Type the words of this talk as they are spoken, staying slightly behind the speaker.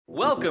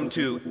Welcome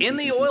to In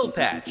the Oil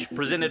Patch,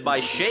 presented by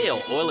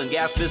Shale Oil and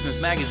Gas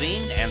Business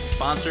Magazine and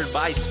sponsored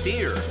by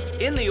Steer.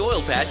 In the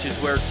Oil Patch is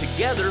where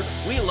together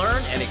we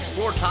learn and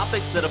explore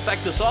topics that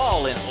affect us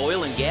all in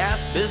oil and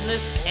gas,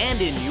 business,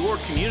 and in your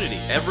community.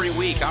 Every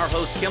week, our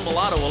host Kim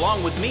Bellotto,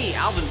 along with me,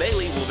 Alvin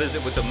Bailey, will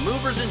visit with the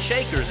movers and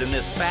shakers in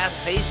this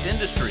fast-paced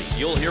industry.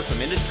 You'll hear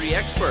from industry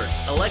experts,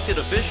 elected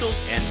officials,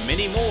 and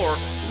many more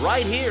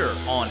right here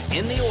on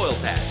In the Oil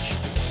Patch.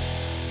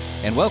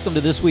 And welcome to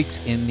this week's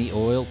In the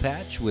Oil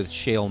Patch with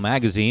Shale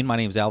Magazine. My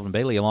name is Alvin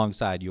Bailey,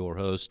 alongside your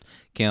host,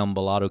 Kim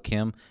Bellotto.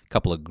 Kim, a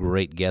couple of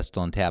great guests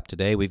on tap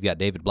today. We've got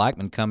David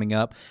Blackman coming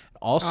up.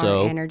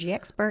 Also, our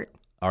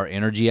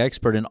energy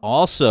expert. And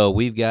also,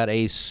 we've got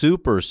a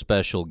super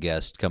special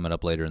guest coming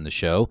up later in the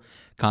show,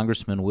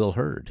 Congressman Will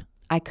Hurd.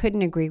 I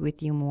couldn't agree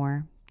with you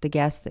more. The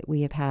guests that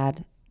we have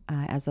had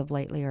as of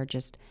lately are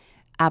just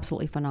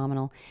absolutely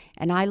phenomenal.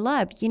 And I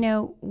love,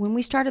 when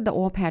we started the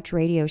Oil Patch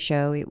radio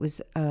show, it was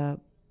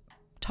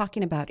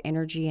talking about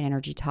energy and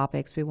energy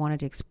topics. We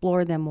wanted to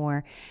explore them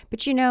more.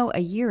 But a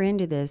year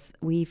into this,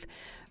 we've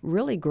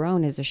really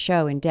grown as a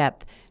show in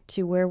depth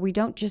to where we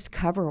don't just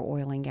cover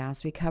oil and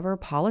gas. We cover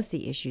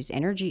policy issues,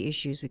 energy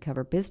issues. We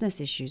cover business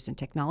issues and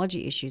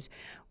technology issues.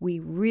 We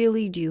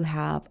really do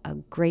have a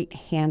great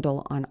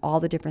handle on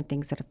all the different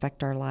things that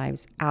affect our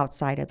lives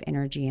outside of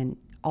energy and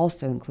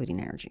also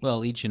including energy.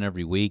 Well, each and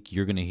every week,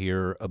 you're going to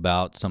hear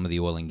about some of the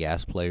oil and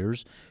gas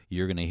players.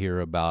 You're going to hear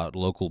about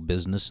local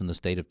business in the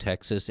state of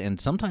Texas, and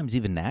sometimes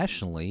even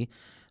nationally.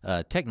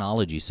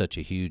 Technology is such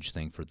a huge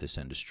thing for this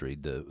industry.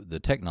 The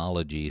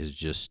technology has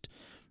just,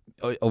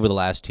 over the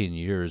last 10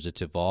 years,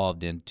 it's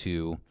evolved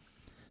into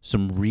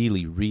some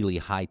really, really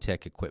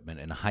high-tech equipment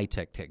and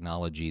high-tech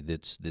technology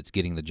that's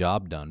getting the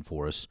job done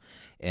for us,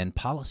 and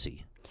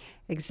policy.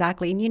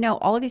 Exactly. And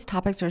all of these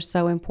topics are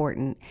so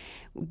important.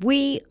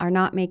 We are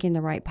not making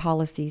the right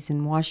policies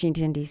in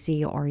Washington,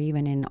 D.C. or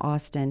even in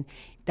Austin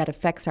that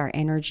affects our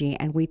energy,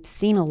 and we've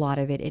seen a lot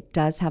of it. It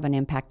does have an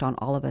impact on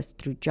all of us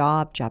through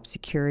job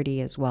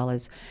security, as well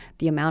as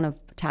the amount of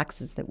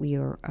taxes that we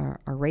are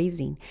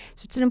raising.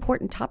 So it's an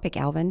important topic,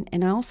 Alvin.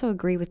 And I also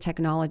agree with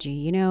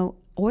technology.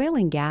 Oil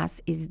and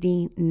gas is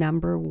the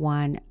number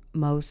one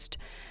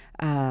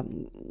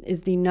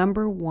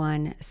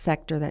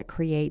sector that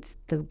creates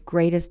the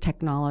greatest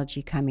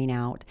technology coming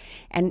out,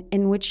 and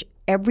in which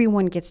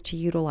everyone gets to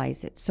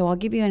utilize it. So I'll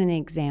give you an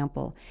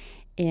example.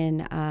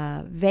 In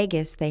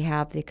Vegas, they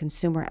have the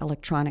Consumer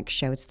Electronics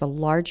Show. It's the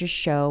largest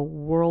show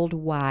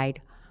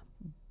worldwide,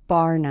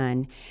 bar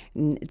none.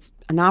 And it's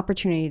an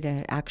opportunity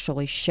to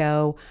actually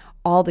show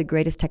all the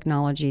greatest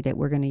technology that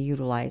we're going to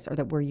utilize, or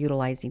that we're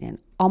utilizing in.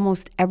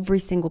 Almost every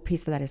single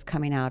piece of that is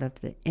coming out of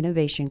the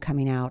innovation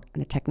coming out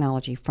and the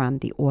technology from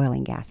the oil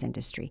and gas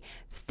industry.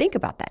 Think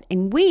about that.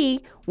 And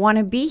we want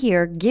to be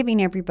here giving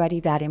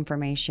everybody that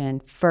information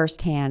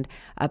firsthand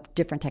of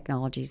different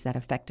technologies that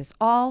affect us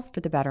all for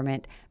the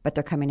betterment, but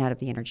they're coming out of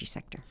the energy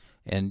sector.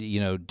 And,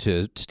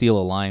 to steal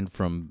a line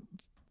from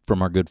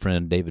our good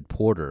friend David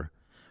Porter,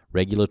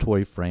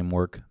 regulatory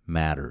framework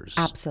matters.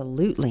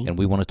 Absolutely. And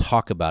we want to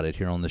talk about it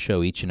here on the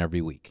show each and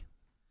every week.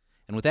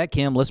 And with that,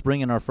 Kim, let's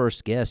bring in our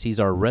first guest. He's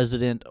our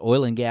resident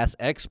oil and gas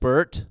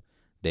expert,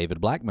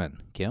 David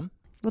Blackman. Kim?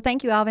 Well,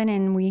 thank you, Alvin.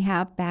 And we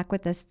have back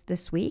with us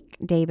this week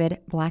David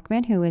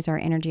Blackman, who is our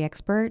energy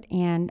expert.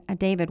 And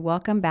David,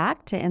 welcome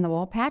back to In the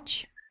Oil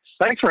Patch.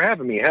 Thanks for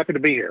having me. Happy to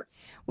be here.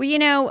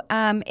 Well,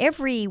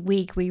 every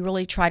week we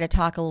really try to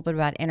talk a little bit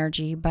about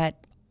energy, but,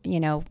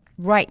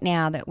 right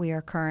now that we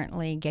are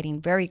currently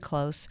getting very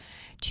close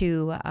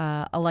to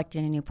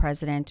electing a new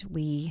president,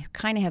 we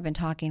kind of have been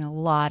talking a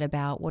lot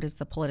about what does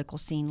the political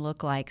scene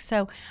look like.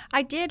 So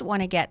I did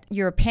want to get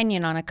your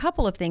opinion on a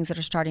couple of things that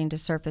are starting to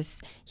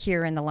surface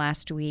here in the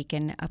last week.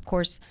 And of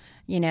course,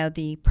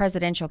 the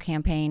presidential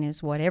campaign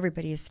is what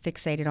everybody is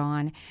fixated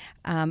on.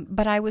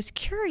 But I was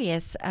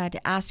curious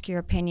to ask your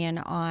opinion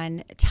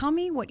on, tell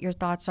me what your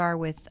thoughts are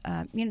with,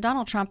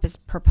 Donald Trump is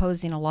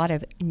proposing a lot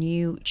of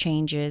new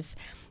changes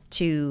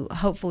to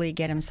hopefully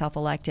get himself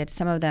elected.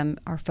 Some of them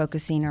are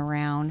focusing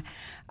around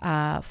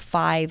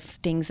 5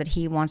 things that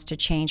he wants to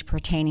change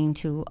pertaining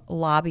to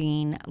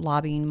lobbying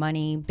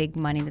money, big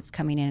money that's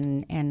coming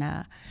in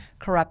and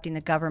corrupting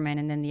the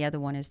government. And then the other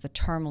one is the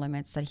term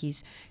limits that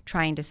he's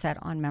trying to set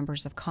on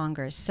members of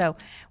Congress. So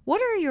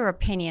what are your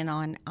opinion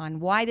on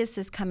why this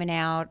is coming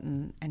out,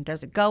 and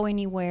does it go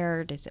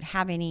anywhere? Does it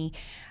have any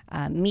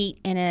meat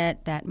in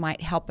it that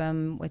might help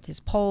him with his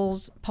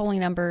polling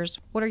numbers?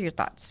 What are your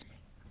thoughts?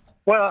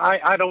 Well,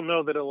 I don't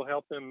know that it'll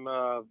help him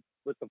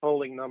with the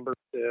polling numbers.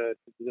 The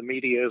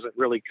media isn't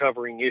really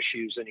covering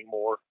issues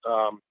anymore.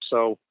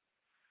 So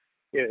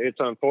it's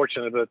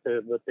unfortunate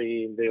that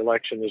the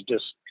election has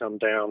just come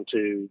down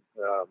to,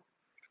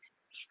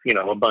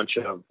 a bunch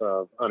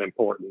of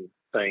unimportant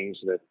things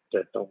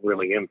that don't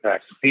really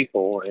impact the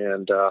people.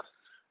 And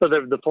so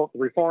the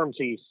reforms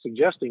he's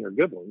suggesting are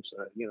good ones.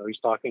 He's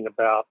talking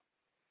about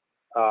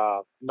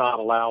not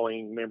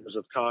allowing members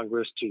of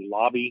Congress to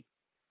lobby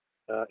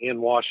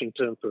in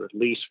Washington for at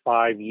least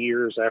 5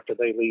 years after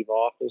they leave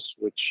office,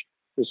 which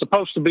is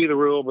supposed to be the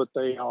rule, but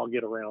they all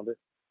get around it.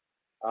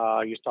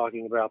 He's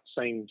talking about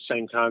the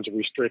same kinds of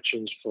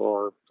restrictions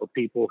for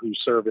people who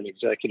serve in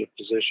executive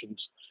positions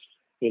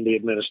in the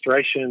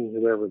administration,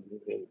 whoever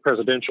in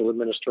presidential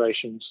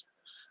administrations,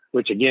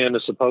 which again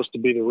is supposed to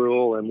be the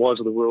rule and was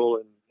the rule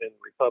in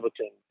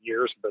Republican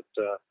years, but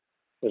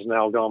has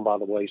now gone by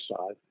the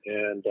wayside.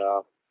 And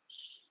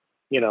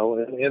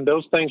and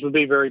those things would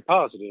be very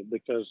positive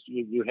because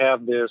you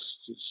have this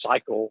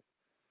cycle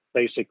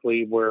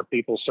basically where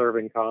people serve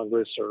in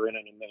Congress or in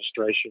an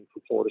administration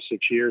for 4 to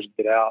 6 years,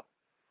 get out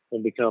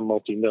and become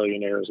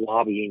multimillionaires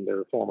lobbying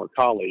their former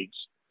colleagues.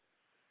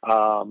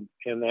 And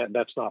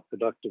that's not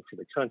productive for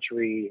the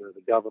country or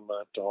the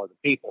government or the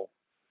people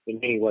in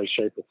any way,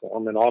 shape, or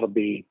form, and ought to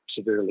be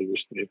severely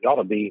restricted. It ought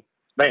to be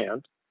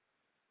banned.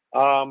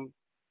 And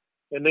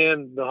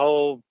then the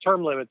whole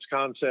term limits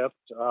concept,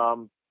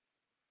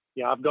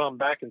 I've gone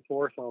back and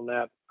forth on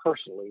that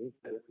personally.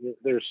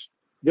 There's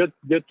good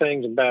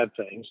things and bad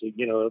things.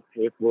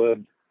 It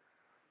would,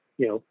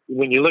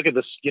 when you look at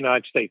the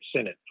United States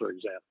Senate, for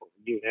example,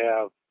 you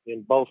have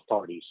in both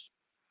parties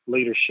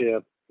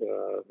leadership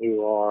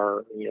who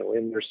are,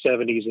 in their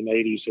 70s and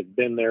 80s, have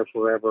been there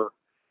forever,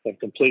 have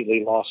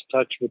completely lost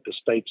touch with the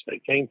states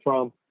they came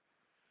from,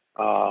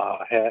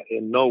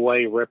 in no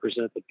way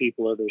represent the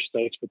people of their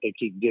states, but they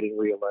keep getting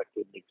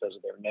reelected because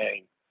of their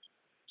name.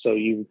 So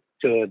you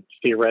could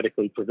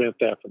theoretically prevent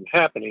that from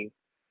happening.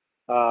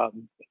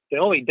 The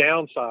only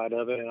downside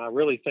of it, and I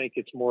really think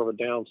it's more of a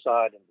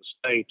downside in the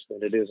states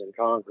than it is in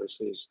Congress,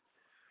 is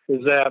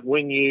that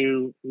when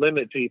you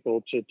limit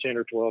people to 10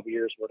 or 12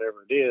 years,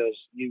 whatever it is,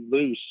 you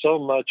lose so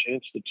much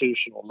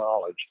institutional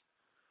knowledge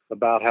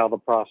about how the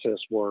process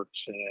works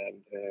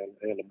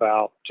and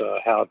about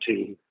how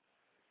to,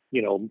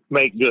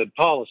 make good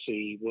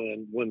policy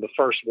when the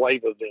first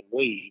wave of them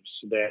leaves,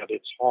 that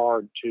it's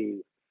hard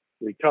to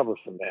recover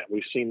from that.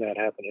 We've seen that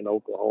happen in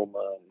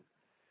Oklahoma and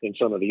in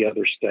some of the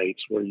other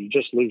states where you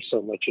just lose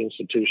so much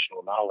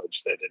institutional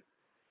knowledge that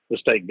the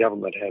state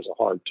government has a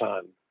hard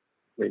time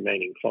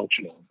remaining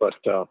functional. But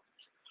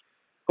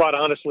quite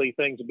honestly,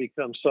 things have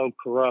become so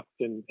corrupt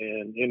and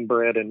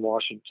inbred in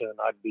Washington,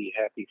 I'd be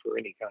happy for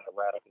any kind of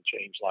radical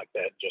change like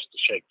that just to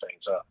shake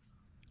things up.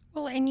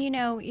 Well, and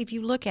if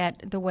you look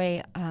at the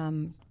way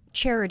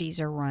charities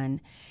are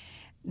run,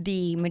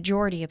 the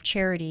majority of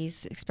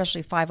charities,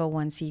 especially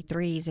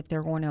 501c3s, if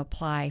they're going to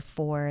apply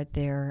for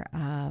their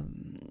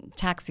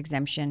tax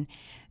exemption,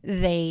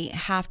 they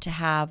have to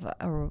have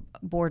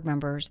board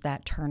members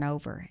that turn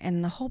over.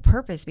 And the whole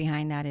purpose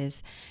behind that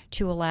is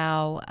to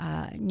allow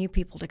new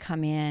people to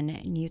come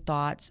in, new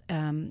thoughts.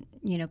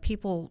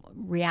 People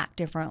react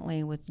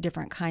differently with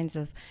different kinds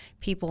of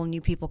people,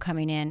 new people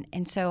coming in.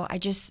 And so I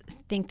just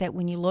think that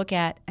when you look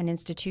at an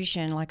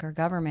institution like our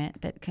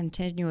government that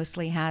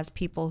continuously has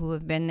people who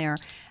have been there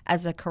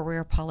as a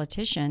career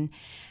politician,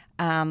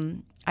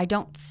 I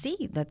don't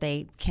see that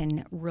they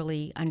can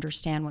really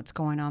understand what's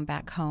going on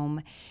back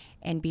home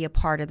and be a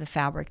part of the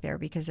fabric there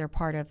because they're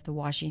part of the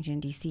Washington,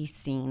 D.C.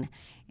 scene.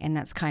 And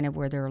that's kind of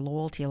where their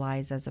loyalty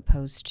lies as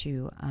opposed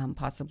to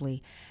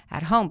possibly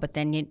at home. But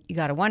then you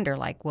got to wonder,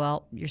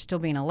 you're still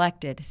being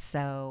elected.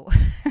 So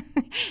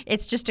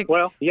it's just a...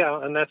 Well,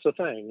 yeah, and that's the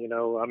thing.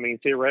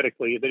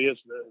 Theoretically, it is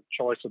the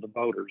choice of the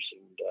voters.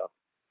 And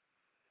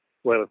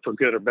whether for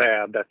good or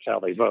bad, that's how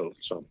they vote.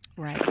 So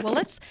right. Well,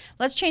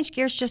 let's change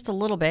gears just a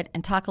little bit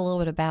and talk a little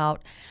bit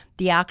about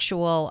the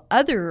actual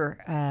other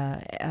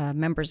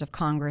members of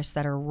Congress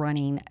that are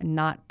running,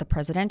 not the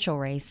presidential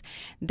race.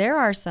 There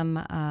are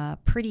some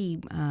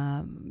pretty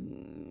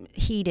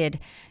heated,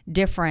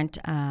 different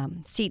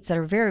seats that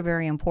are very,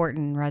 very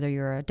important, whether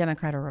you're a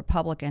Democrat or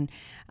Republican.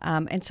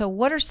 And so,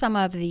 what are some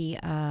of the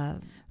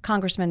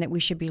congressmen that we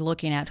should be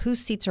looking at? Whose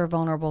seats are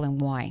vulnerable and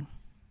why?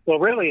 Well,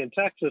 really, in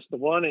Texas, the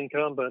one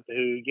incumbent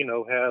who,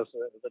 has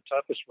the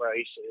toughest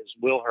race is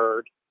Will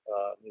Hurd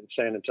in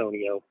San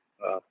Antonio.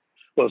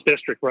 His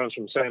district runs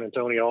from San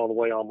Antonio all the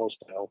way almost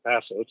to El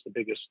Paso. It's the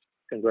biggest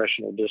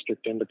congressional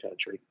district in the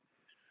country.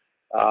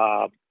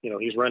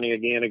 He's running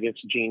again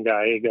against Gene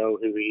Gallego,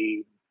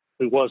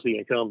 who was the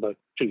incumbent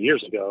 2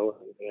 years ago,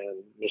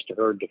 and Mr.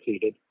 Hurd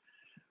defeated.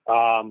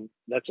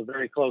 That's a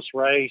very close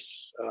race.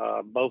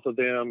 Both of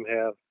them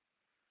have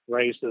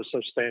raised a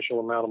substantial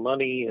amount of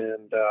money,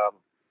 and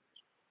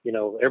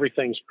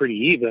everything's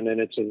pretty even,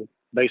 and it's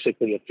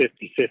basically a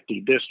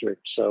 50-50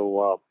 district.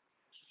 So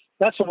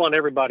that's the one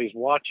everybody's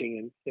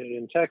watching.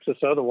 In Texas,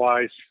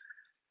 otherwise,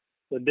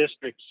 the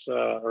districts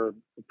are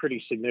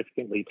pretty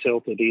significantly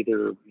tilted,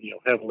 either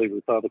heavily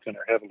Republican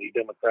or heavily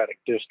Democratic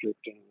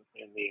district,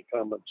 and the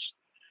incumbents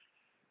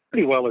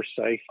pretty well are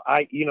safe.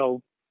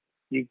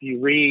 You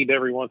read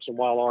every once in a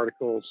while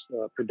articles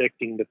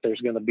predicting that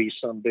there's going to be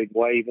some big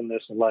wave in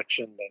this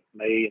election that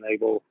may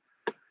enable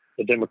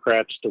the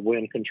Democrats to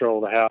win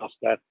control of the House.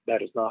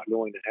 That is not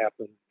going to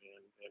happen.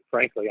 And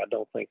frankly, I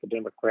don't think the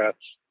Democrats,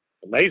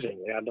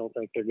 amazingly, I don't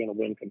think they're going to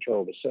win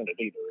control of the Senate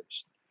either.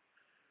 It's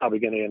probably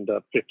going to end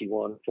up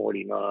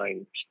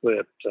 51-49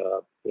 split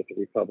with the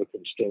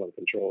Republicans still in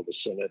control of the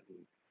Senate.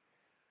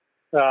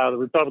 The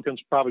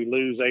Republicans probably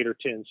lose 8 or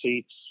 10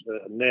 seats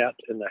net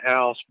in the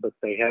House, but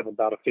they have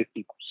about a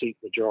 50-seat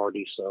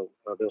majority, so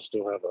they'll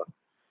still have a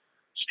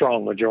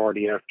strong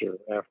majority after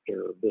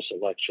this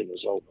election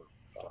is over.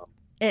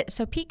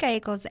 So Pete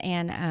Gallegos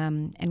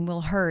and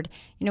Will Hurd,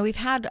 we've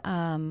had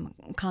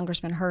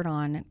Congressman Hurd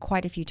on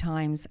quite a few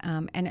times,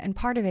 and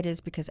part of it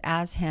is because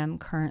as him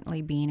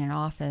currently being in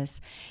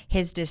office,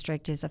 his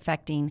district is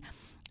affecting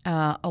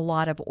a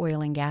lot of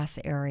oil and gas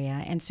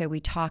area, and so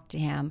we talked to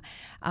him.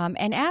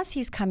 And as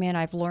he's come in,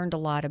 I've learned a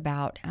lot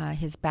about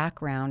his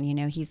background.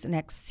 He's an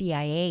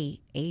ex-CIA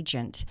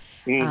agent,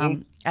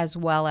 as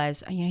well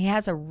as he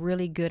has a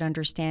really good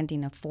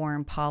understanding of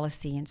foreign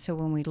policy. And so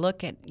when we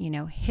look at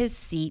his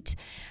seat,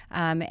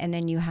 and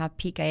then you have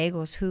Pete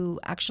Gallegos, who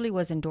actually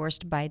was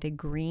endorsed by the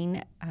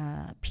Green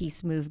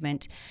Peace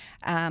movement.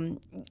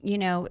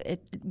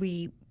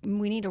 We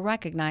need to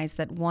recognize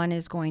that one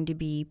is going to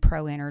be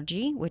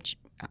pro-energy, which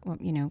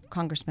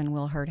Congressman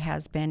Will Hurd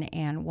has been,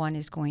 and one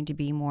is going to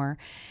be more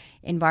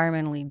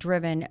environmentally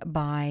driven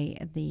by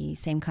the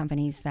same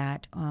companies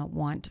that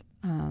want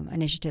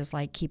initiatives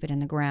like Keep It in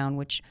the Ground,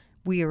 which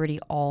we already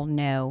all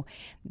know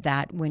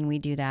that when we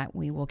do that,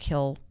 we will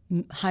kill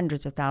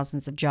hundreds of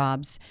thousands of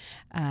jobs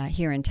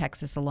here in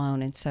Texas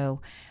alone. And so,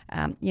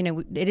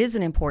 it is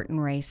an important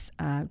race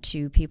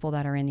to people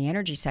that are in the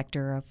energy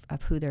sector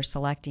of who they're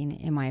selecting,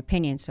 in my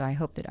opinion. So I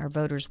hope that our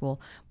voters will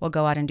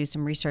go out and do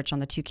some research on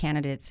the two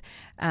candidates,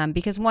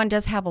 because one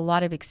does have a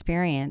lot of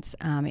experience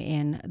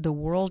in the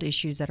world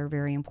issues that are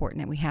very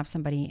important, that we have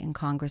somebody in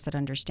Congress that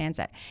understands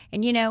that.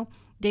 And,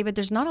 David,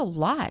 there's not a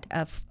lot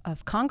of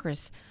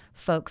Congress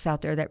folks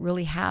out there that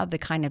really have the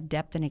kind of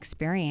depth and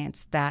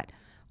experience that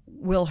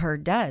Will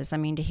Hurd does. I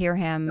mean, to hear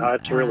him...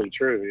 That's really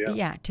true, yeah.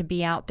 Yeah, to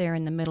be out there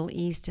in the Middle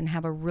East and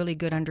have a really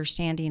good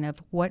understanding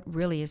of what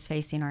really is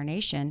facing our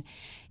nation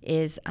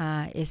is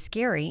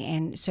scary.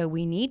 And so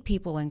we need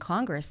people in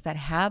Congress that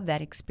have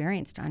that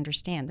experience to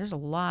understand. There's a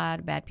lot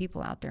of bad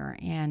people out there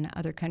in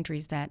other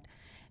countries that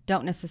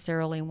don't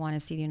necessarily want to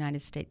see the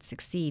United States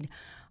succeed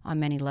on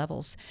many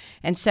levels.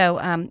 And so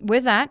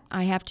with that,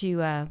 I have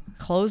to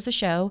close the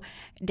show.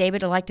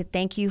 David, I'd like to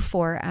thank you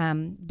for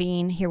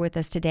being here with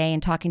us today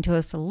and talking to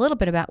us a little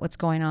bit about what's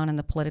going on in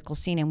the political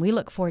scene. And we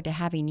look forward to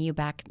having you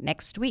back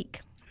next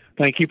week.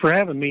 Thank you for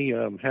having me.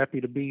 I'm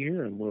happy to be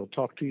here, and we'll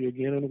talk to you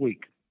again in a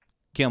week.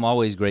 Kim,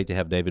 always great to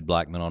have David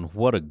Blackman on.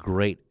 What a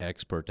great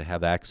expert to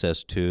have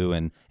access to.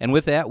 And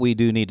with that, we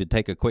do need to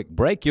take a quick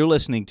break. You're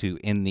listening to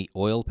In the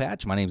Oil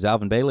Patch. My name's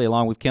Alvin Bailey,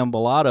 along with Kim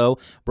Bellotto,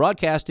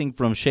 broadcasting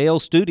from Shale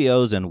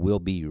Studios, and we'll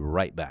be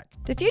right back.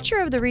 The Future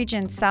of the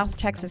Region South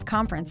Texas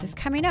Conference is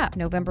coming up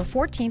November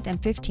 14th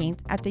and 15th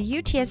at the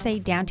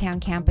UTSA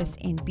Downtown Campus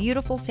in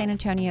beautiful San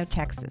Antonio,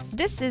 Texas.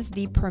 This is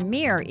the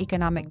premier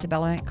economic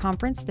development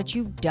conference that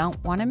you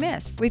don't want to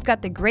miss. We've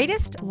got the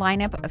greatest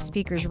lineup of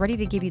speakers ready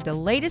to give you the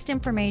latest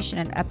information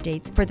and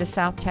updates for the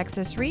South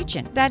Texas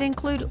region that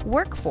include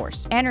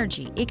workforce,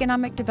 energy,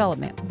 economic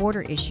development,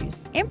 border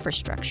issues,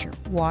 infrastructure,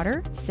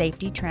 water,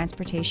 safety,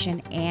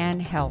 transportation,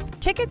 and health.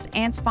 Tickets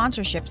and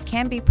sponsorships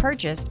can be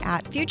purchased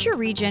at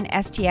futureregionstx.org.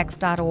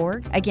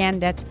 Again,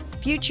 that's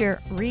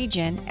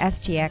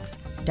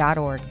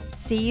futureregionstx.org.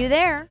 See you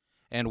there.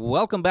 And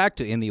welcome back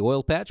to In the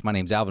Oil Patch. My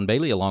name's Alvin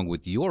Bailey, along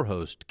with your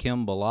host,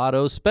 Kim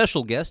Bellotto.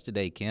 Special guest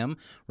today, Kim,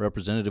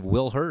 Representative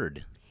Will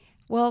Hurd.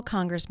 Well,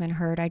 Congressman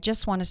Hurd, I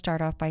just want to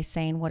start off by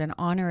saying what an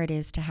honor it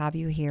is to have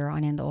you here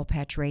on In the Oil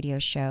Patch Radio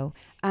Show.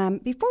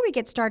 Before we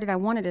get started, I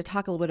wanted to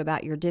talk a little bit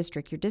about your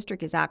district. Your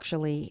district is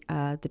actually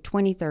the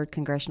 23rd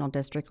Congressional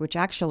District, which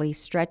actually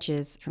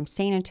stretches from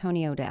San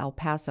Antonio to El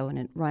Paso, and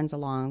it runs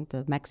along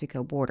the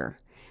Mexico border.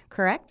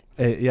 Correct?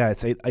 Yeah,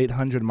 it's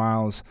 800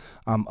 miles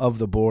of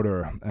the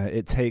border.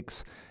 It's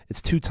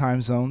 2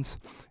 time zones.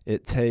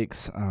 It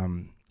takes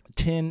 10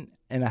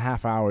 and a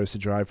half hours to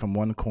drive from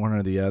one corner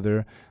to the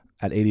other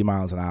at 80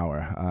 miles an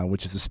hour,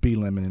 which is the speed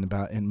limit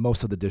in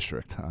most of the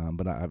district.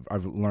 But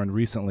I've learned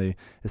recently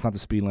it's not the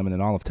speed limit in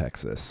all of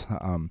Texas.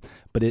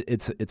 But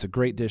it's a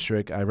great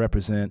district. I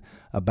represent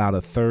about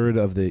a third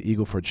of the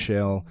Eagle Ford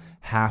Shale,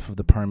 half of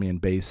the Permian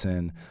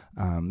Basin.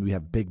 We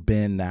have Big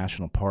Bend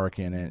National Park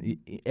in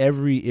it.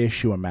 Every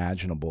issue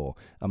imaginable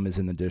is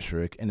in the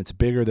district, and it's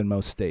bigger than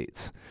most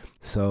states.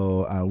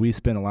 So we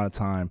spend a lot of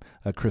time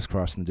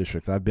crisscrossing the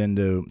district. I've been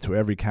to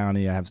every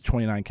county. I have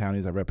 29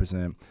 counties I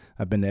represent.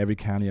 I've been to every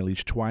county at least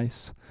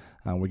twice.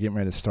 We're getting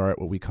ready to start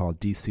what we call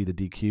DC to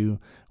DQ,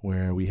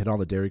 where we hit all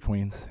the Dairy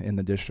Queens in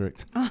the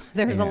district. Oh,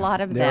 there's a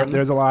lot of them.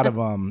 There's a lot of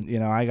them.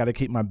 I got to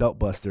keep my belt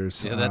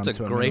busters. Yeah, that's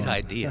a great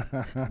idea.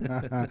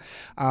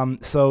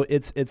 So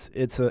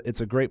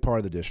it's a great part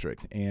of the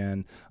district,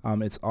 and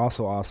it's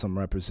also awesome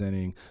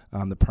representing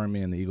the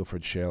Permian, the Eagle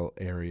Ford Shale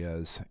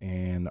areas,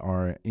 and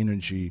our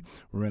energy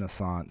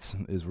renaissance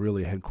is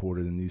really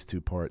headquartered in these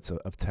two parts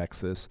of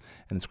Texas,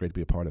 and it's great to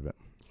be a part of it.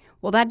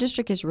 Well, that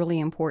district is really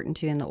important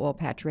too in the Oil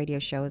Patch Radio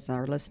Show, as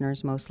our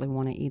listeners mostly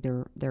want to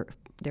either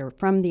they're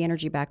from the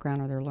energy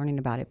background or they're learning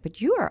about it.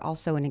 But you are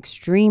also an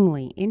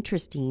extremely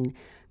interesting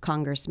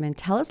Congressman.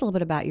 Tell us a little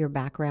bit about your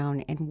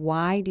background and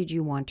why did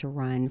you want to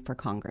run for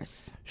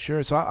Congress?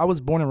 Sure. So I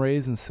was born and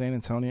raised in San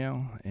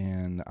Antonio,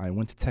 and I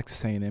went to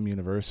Texas A&M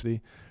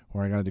University,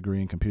 where I got a degree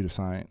in computer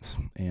science.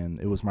 And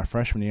it was my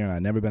freshman year, and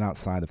I'd never been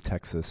outside of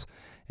Texas.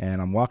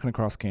 And I'm walking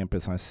across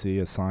campus, and I see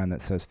a sign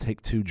that says,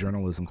 "Take 2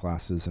 journalism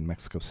classes in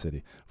Mexico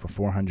City for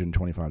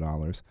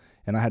 $425.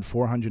 And I had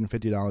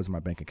 $450 in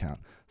my bank account.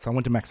 So I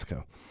went to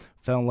Mexico.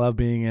 Fell in love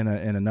being in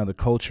another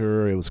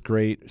culture. It was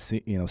great,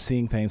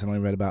 seeing things I only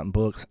read about in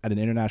books. I did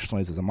international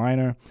studies as a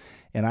minor,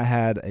 and I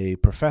had a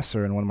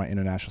professor in one of my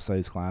international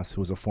studies class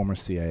who was a former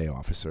CIA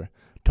officer.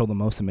 Told the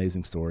most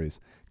amazing stories,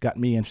 got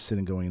me interested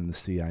in going into the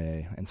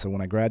CIA. And so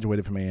when I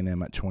graduated from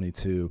A&M at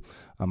 22,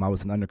 I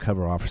was an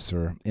undercover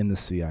officer in the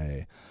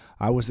CIA.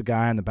 I was the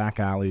guy in the back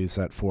alleys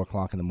at 4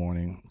 o'clock in the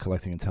morning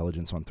collecting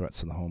intelligence on threats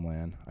to the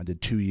homeland. I did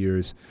 2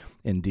 years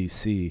in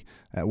D.C.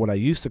 at what I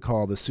used to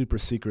call the super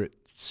secret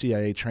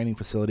CIA training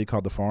facility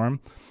called the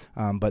Farm,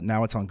 but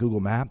now it's on Google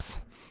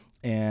Maps.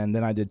 And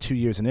then I did 2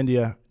 years in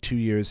India, 2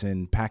 years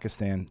in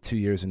Pakistan, 2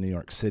 years in New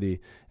York City,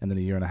 and then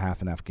a year and a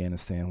half in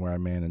Afghanistan, where I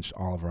managed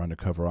all of our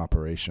undercover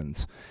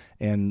operations.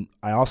 And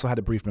I also had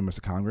to brief members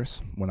of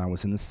Congress when I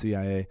was in the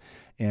CIA,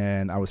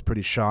 and I was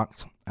pretty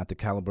shocked at the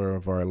caliber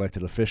of our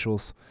elected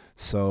officials.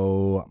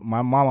 So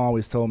my mom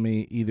always told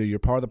me, either you're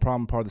part of the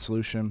problem, part of the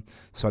solution.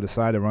 So I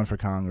decided to run for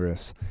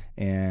Congress,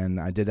 and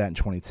I did that in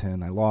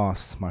 2010. I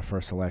lost my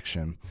first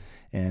election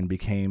and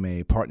became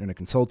a partner in a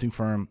consulting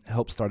firm,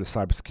 helped start a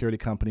cybersecurity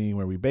company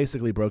where we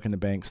basically broke into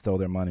banks, stole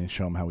their money, and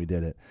show them how we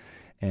did it.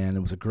 And it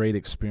was a great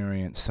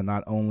experience to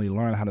not only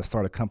learn how to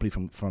start a company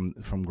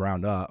from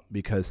ground up,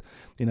 because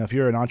if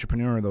you're an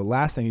entrepreneur, the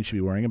last thing you should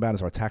be worrying about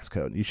is our tax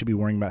code. You should be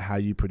worrying about how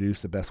you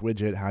produce the best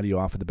widget, how do you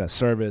offer the best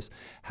service,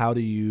 how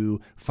do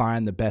you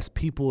find the best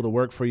people to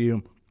work for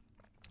you.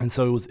 And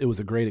so it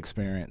was a great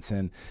experience,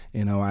 and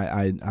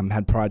I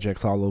had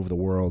projects all over the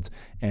world,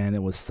 and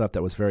it was stuff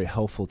that was very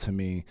helpful to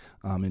me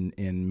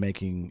in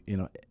making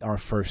our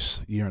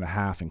first year and a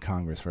half in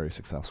Congress very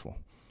successful.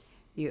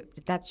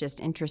 That's just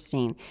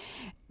interesting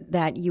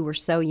that you were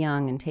so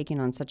young and taking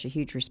on such a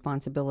huge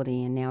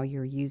responsibility, and now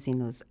you're using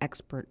those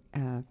expert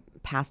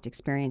past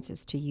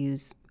experiences to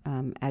use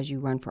as you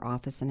run for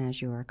office and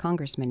as you are a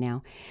congressman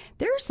now.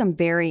 There are some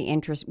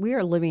we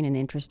are living in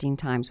interesting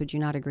times. Would you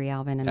not agree,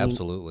 Alvin? I mean,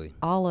 absolutely.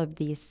 All of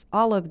the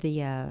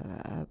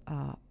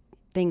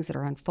things that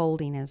are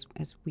unfolding as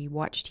we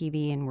watch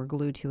TV and we're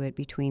glued to it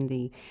between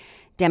the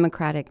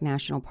Democratic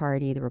National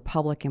Party, the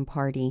Republican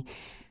Party.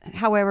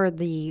 However,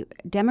 the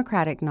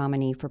Democratic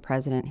nominee for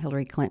president,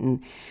 Hillary Clinton,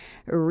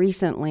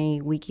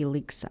 recently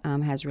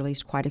WikiLeaks has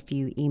released quite a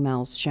few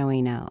emails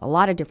showing a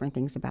lot of different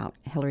things about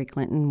Hillary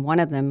Clinton. One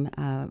of them,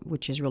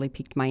 which has really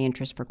piqued my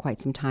interest for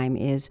quite some time,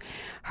 is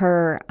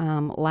her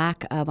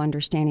lack of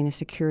understanding of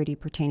security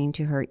pertaining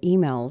to her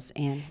emails.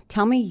 And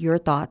tell me your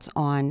thoughts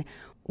on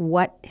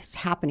what is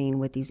happening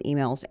with these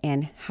emails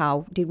and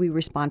how did we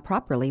respond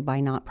properly by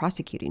not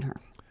prosecuting her?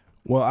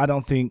 Well, I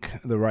don't think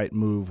the right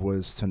move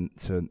was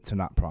to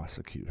not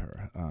prosecute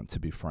her, to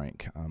be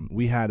frank.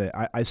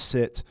 I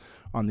sit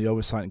on the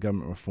Oversight and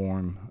Government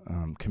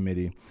Reform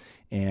Committee,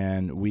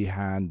 and we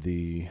had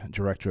the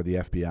director of the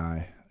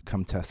FBI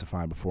come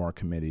testify before our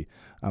committee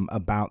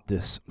about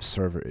this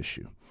server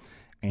issue.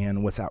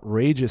 And what's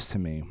outrageous to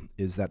me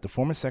is that the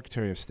former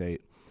Secretary of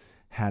State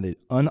had an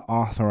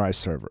unauthorized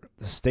server.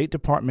 The State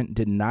Department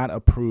did not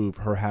approve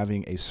her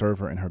having a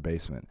server in her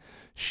basement.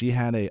 She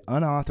had an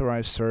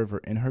unauthorized server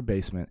in her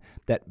basement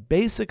that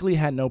basically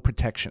had no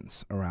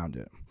protections around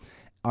it,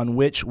 on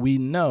which we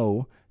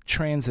know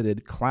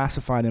transited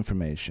classified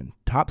information,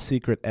 top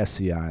secret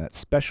SCI, that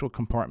special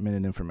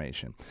compartmented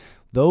information.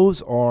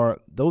 Those are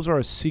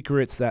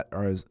secrets that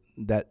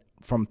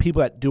from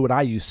people that do what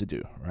I used to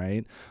do,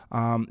 right?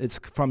 It's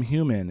from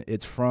human.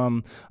 It's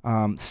from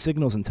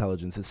signals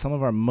intelligence. It's some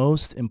of our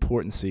most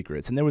important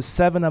secrets. And there was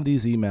 7 of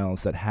these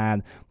emails that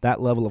had that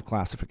level of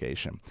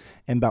classification.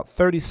 And about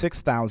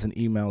 36,000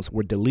 emails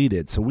were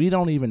deleted. So we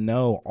don't even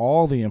know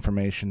all the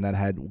information that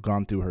had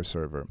gone through her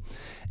server.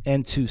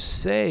 And to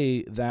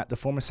say that the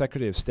former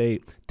Secretary of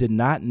State did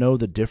not know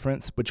the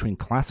difference between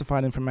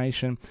classified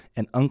information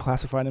and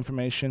unclassified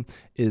information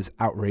is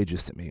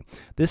outrageous to me.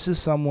 This is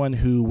someone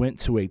who went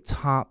to a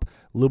top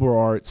liberal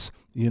arts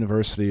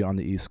university on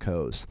the East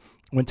Coast,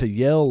 went to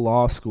Yale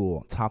Law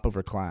School, top of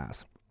her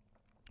class,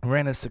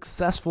 ran a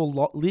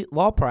successful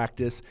law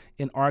practice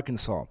in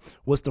Arkansas,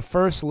 was the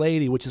first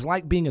lady, which is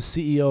like being a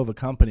CEO of a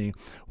company,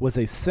 was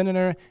a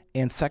senator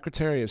and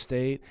Secretary of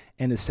State,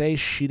 and to say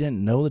she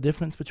didn't know the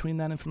difference between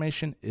that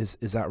information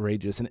is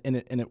outrageous. And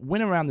it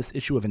went around this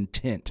issue of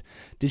intent.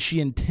 Did she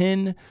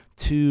intend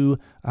to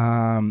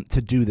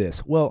do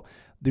this? Well,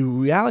 the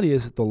reality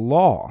is that the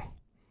law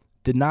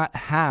did not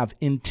have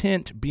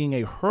intent being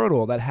a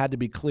hurdle that had to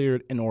be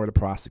cleared in order to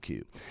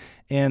prosecute.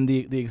 And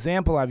the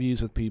example I've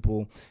used with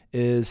people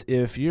is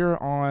if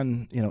you're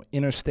on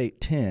Interstate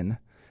 10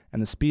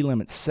 and the speed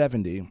limit's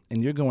 70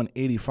 and you're going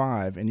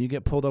 85 and you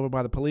get pulled over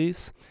by the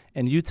police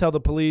and you tell the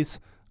police,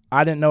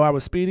 I didn't know I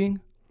was speeding,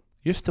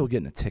 you're still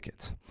getting a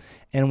ticket.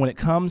 And when it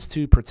comes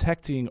to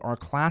protecting our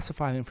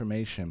classified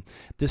information,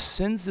 this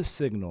sends the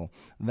signal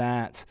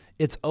that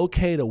it's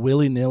okay to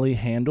willy-nilly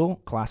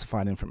handle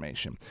classified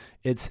information.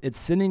 It's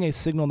sending a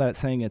signal that it's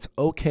saying it's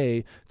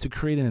okay to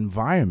create an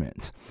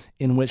environment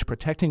in which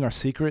protecting our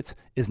secrets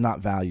is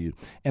not valued.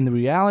 And the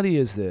reality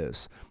is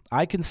this: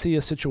 I can see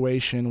a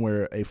situation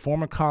where a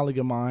former colleague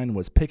of mine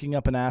was picking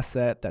up an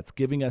asset that's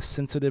giving us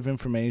sensitive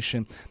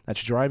information,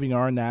 that's driving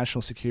our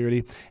national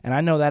security, and I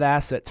know that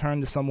asset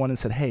turned to someone and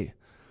said, hey,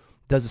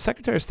 does the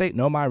Secretary of State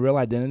know my real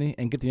identity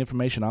and get the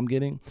information I'm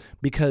getting?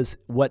 Because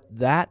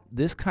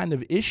this kind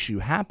of issue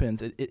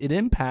happens, it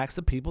impacts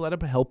the people that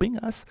are helping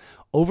us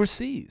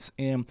overseas.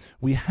 And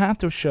we have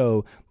to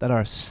show that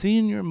our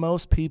senior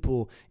most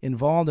people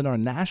involved in our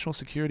national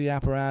security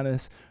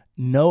apparatus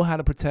know how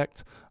to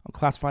protect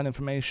classified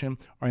information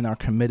and are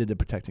committed to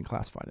protecting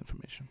classified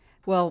information.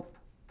 Well,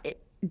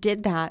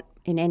 did that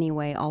in any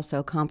way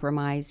also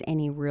compromise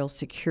any real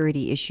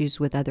security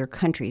issues with other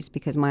countries?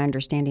 Because my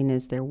understanding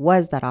is there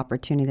was that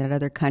opportunity that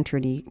other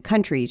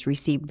countries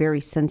received very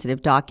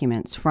sensitive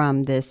documents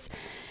from this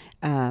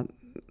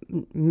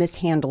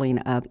mishandling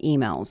of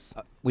emails.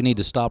 We need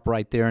to stop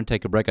right there and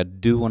take a break. I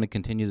do want to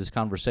continue this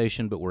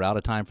conversation, but we're out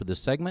of time for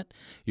this segment.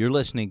 You're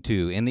listening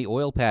to In the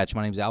Oil Patch.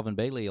 My name is Alvin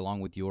Bailey, along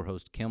with your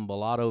host, Kim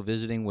Bellotto,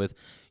 visiting with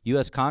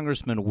U.S.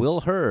 Congressman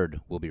Will Hurd.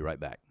 We'll be right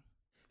back.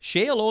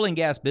 Shale Oil and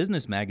Gas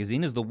Business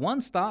Magazine is the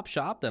one-stop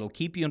shop that'll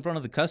keep you in front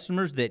of the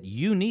customers that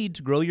you need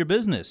to grow your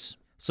business.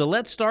 So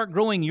let's start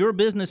growing your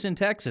business in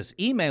Texas.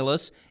 Email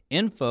us,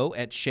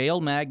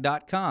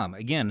 info@shalemag.com.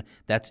 Again,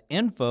 that's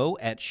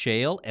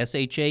info@shale,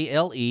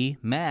 S-H-A-L-E,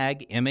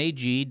 mag,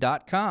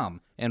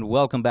 M-A-G.com. And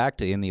welcome back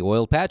to In the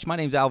Oil Patch. My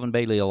name's Alvin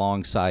Bailey,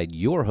 alongside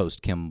your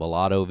host, Kim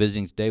Bellotto,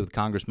 visiting today with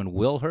Congressman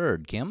Will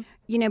Hurd. Kim?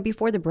 You know,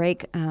 before the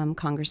break,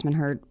 Congressman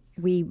Hurd,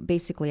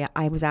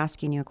 I was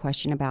asking you a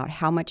question about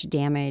how much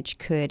damage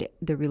could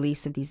the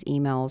release of these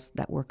emails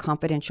that were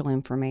confidential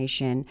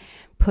information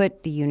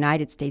put the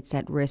United States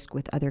at risk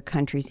with other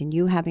countries. And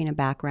you having a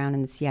background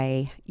in the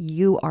CIA,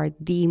 you are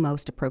the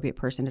most appropriate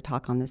person to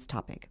talk on this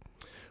topic.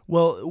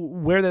 Well,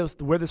 where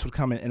this would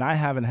come in, and I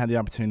haven't had the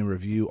opportunity to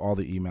review all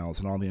the emails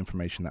and all the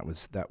information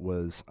that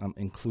was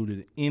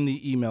included in the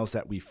emails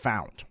that we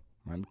found,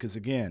 right? Because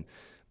again,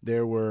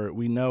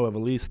 we know of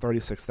at least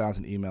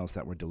 36,000 emails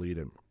that were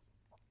deleted.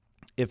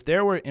 If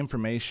there were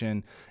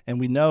information, and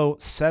we know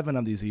 7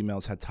 of these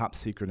emails had top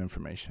secret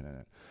information in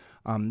it,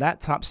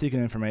 that top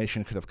secret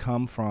information could have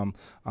come from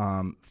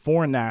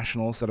foreign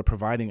nationals that are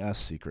providing us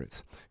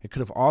secrets. It could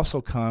have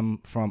also come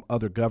from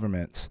other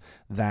governments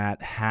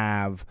that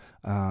have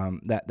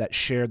that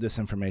shared this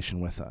information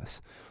with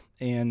us.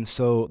 And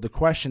so the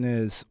question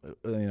is,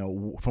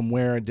 from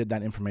where did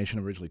that information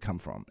originally come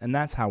from? And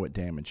that's how it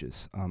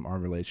damages our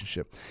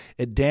relationship.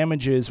 It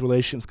damages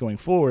relationships going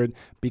forward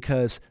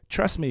because,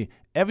 trust me,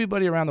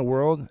 everybody around the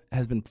world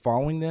has been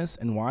following this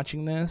and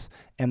watching this,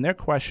 and their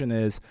question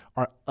is,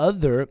 are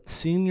other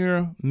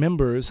senior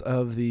members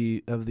of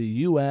the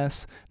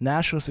U.S.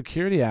 national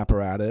security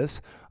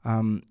apparatus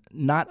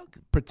not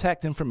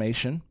protect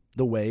information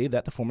the way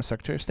that the former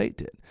Secretary of State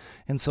did?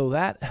 And so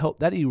that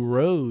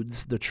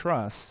erodes the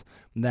trust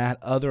that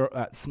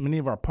many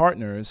of our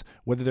partners,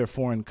 whether they're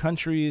foreign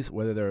countries,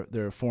 whether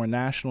they're foreign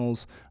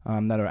nationals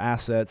that are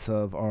assets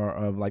of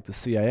like the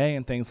CIA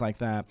and things like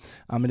that,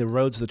 it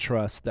erodes the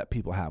trust that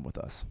people have with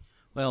us.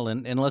 Well,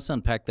 and let's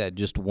unpack that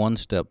just one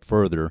step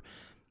further.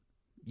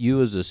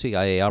 You as a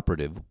CIA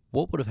operative,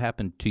 what would have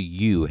happened to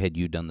you had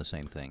you done the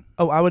same thing?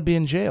 Oh, I would be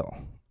in jail.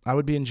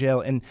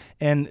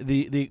 And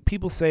the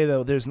people say,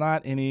 though, there's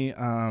not any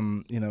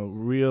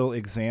real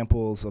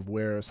examples of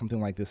where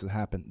something like this has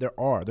happened. There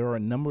are a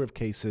number of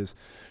cases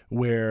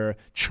where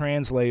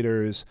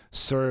translators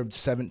served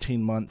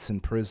 17 months in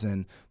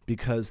prison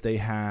because they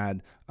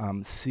had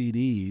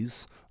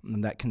CDs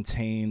that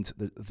contained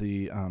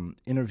the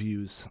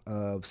interviews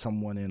of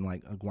someone in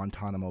like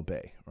Guantanamo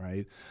Bay,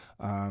 right?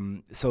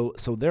 So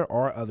there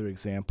are other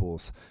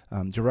examples.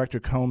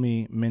 Director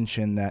Comey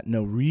mentioned that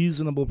no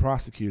reasonable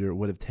prosecutor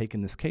would have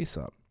taken this case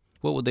up.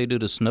 What would they do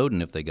to Snowden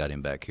if they got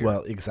him back here?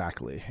 Well,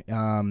 exactly.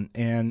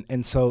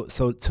 And so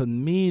to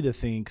me to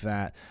think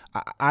that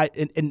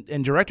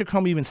and Director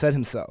Comey even said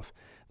himself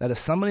that if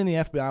somebody in the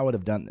FBI would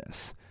have done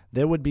this,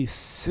 there would be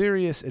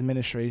serious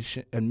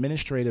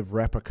administrative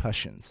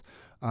repercussions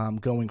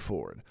going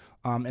forward.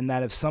 And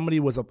that if somebody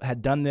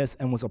had done this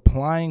and was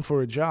applying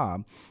for a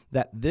job,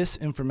 that this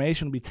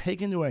information would be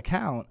taken into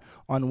account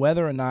on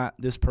whether or not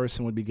this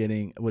person would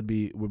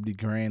be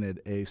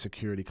granted a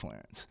security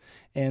clearance.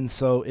 And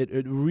so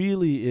it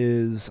really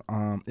is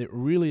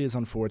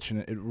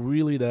unfortunate. It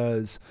really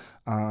does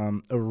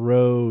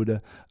erode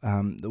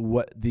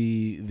what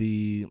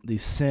the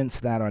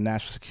sense that our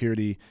national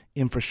security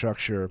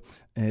infrastructure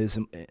is.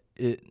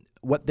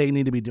 What they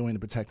need to be doing to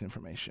protect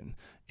information.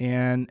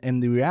 And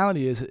the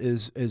reality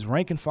is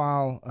rank and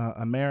file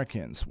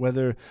Americans,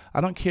 whether,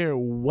 I don't care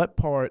what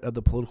part of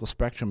the political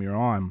spectrum you're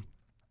on,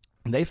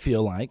 they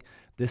feel like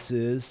this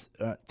is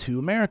two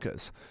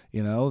Americas,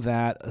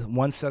 that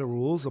one set of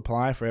rules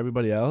apply for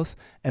everybody else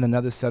and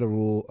another set of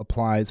rule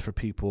applies for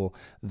people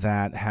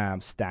that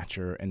have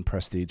stature and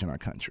prestige in our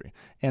country.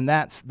 And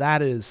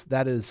that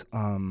is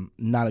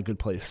not a good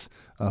place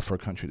for a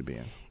country to be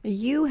in.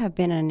 You have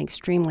been an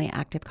extremely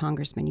active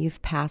congressman.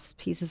 You've passed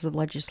pieces of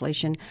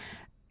legislation,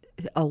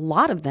 a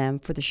lot of them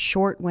for the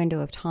short window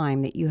of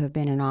time that you have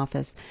been in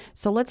office.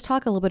 So let's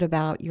talk a little bit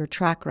about your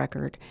track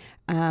record.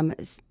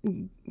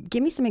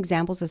 Give me some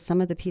examples of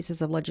some of the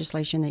pieces of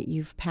legislation that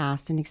you've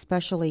passed, and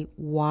especially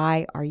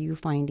why are you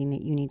finding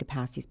that you need to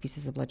pass these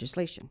pieces of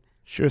legislation?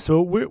 Sure.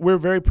 So we're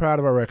very proud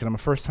of our record. I'm a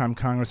first-time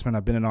congressman.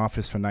 I've been in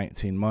office for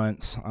 19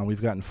 months.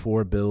 We've gotten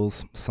 4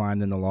 bills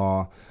signed into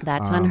law.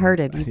 That's unheard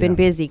of. You've been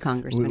busy,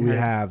 Congressman. We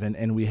have,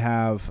 and we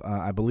have,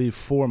 I believe,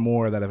 4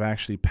 more that have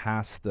actually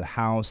passed the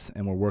House,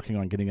 and we're working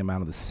on getting them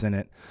out of the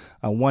Senate.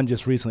 One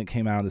just recently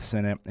came out of the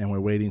Senate, and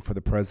we're waiting for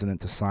the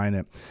president to sign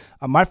it.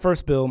 My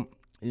first bill,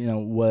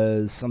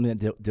 was something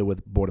that dealt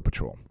with Border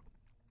Patrol.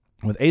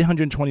 With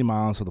 820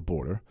 miles of the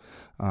border,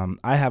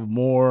 I have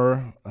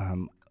more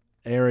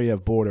area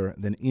of border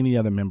than any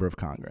other member of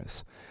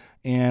Congress.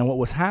 And what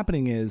was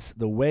happening is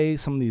the way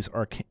some of these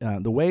are,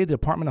 the way the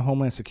Department of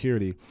Homeland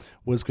Security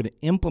was going to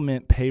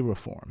implement pay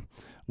reform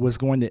was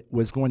going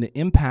to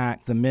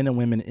impact the men and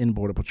women in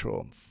Border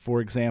Patrol.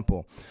 For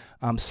example,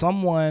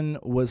 someone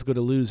was going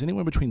to lose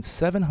anywhere between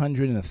 $700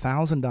 and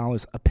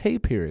 $1,000 a pay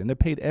period, and they're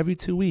paid every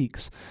 2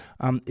 weeks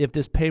if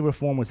this pay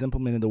reform was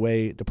implemented the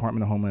way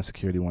Department of Homeland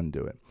Security wanted to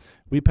do it.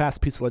 We passed a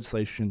piece of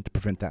legislation to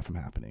prevent that from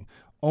happening.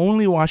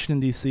 Only Washington,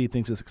 D.C.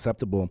 thinks it's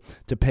acceptable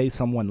to pay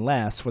someone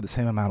less for the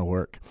same amount of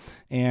work.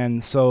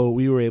 And so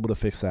we were able to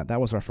fix that.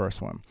 That was our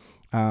first one.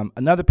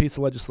 Another piece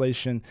of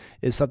legislation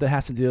is stuff that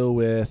has to deal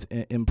with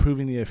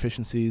improving the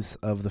efficiencies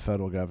of the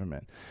federal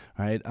government.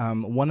 Right?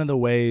 One of the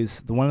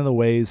ways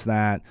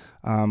that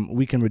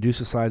we can reduce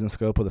the size and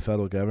scope of the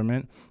federal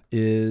government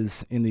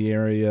is in the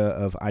area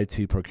of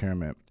IT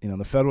procurement.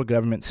 The federal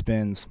government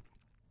spends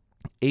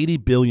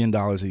 $80 billion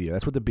a year,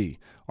 that's with the B,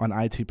 on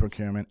IT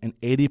procurement, and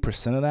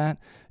 80% of that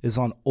is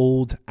on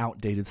old,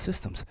 outdated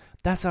systems.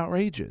 That's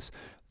outrageous.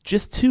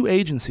 Just 2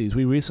 agencies,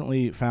 we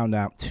recently found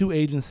out, 2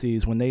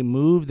 agencies, when they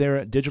moved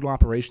their digital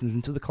operations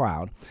into the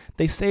cloud,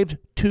 they saved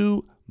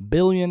 $2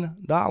 billion,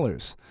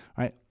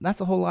 right?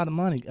 That's a whole lot of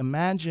money.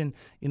 Imagine,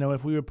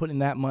 if we were putting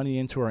that money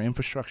into our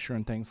infrastructure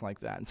and things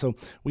like that. And so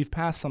we've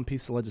passed some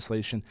piece of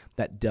legislation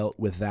that dealt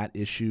with that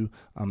issue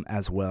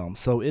as well.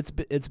 So it's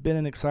been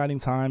an exciting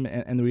time.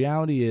 And the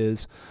reality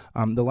is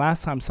the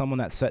last time someone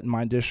that sat in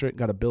my district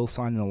got a bill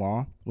signed into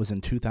law was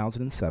in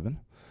 2007.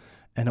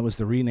 And it was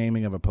the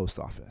renaming of a post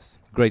office.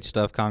 Great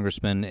stuff,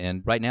 Congressman.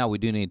 And right now we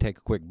do need to take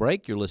a quick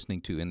break. You're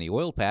listening to In the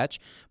Oil Patch.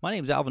 My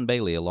name's Alvin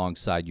Bailey,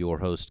 alongside your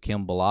host,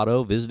 Kim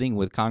Bellotto, visiting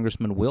with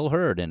Congressman Will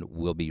Hurd, and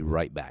we'll be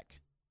right back.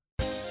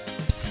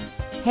 Psst.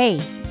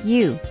 Hey,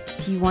 you.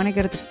 Do you want to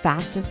go to the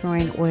fastest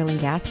growing oil and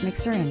gas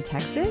mixer in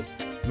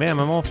Texas? Ma'am,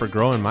 I'm all for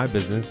growing my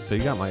business, so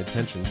you got my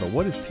attention. But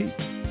what is TEAC?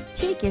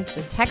 TEAC is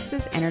the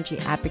Texas Energy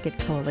Advocate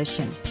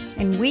Coalition,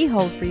 and we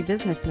hold free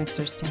business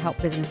mixers to help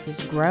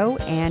businesses grow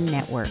and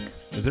network.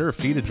 Is there a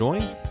fee to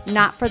join?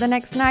 Not for the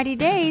next 90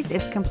 days.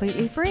 It's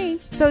completely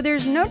free. So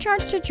there's no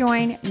charge to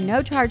join,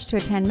 no charge to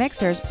attend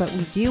mixers, but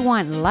we do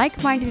want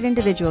like-minded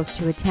individuals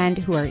to attend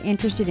who are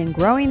interested in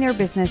growing their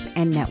business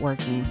and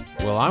networking.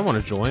 Well, I want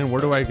to join.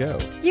 Where do I go?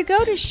 You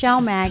go to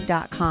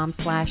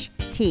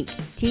shellmag.com/TEAC,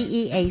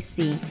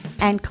 TEAC,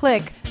 and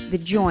click the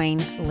join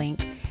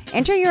link.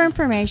 Enter your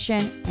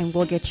information and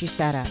we'll get you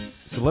set up.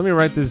 So let me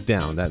write this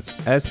down. That's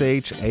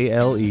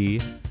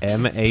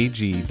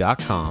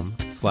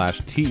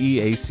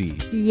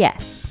SHALEMAG.com/TEAC.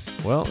 Yes.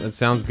 Well, that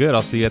sounds good.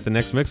 I'll see you at the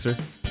next mixer.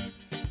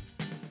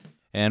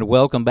 And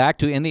welcome back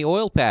to In the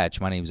Oil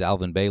Patch. My name's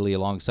Alvin Bailey,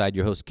 alongside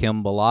your host,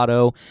 Kim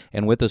Bellotto.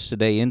 And with us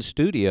today in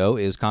studio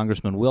is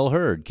Congressman Will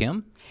Hurd.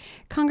 Kim?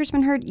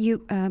 Congressman Hurd,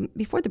 you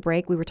before the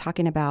break, we were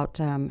talking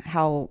about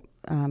how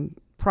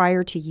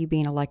prior to you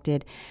being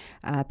elected,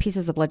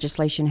 pieces of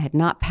legislation had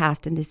not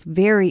passed in this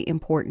very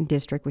important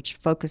district, which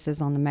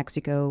focuses on the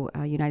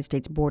Mexico-United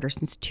States border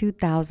since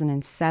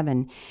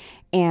 2007.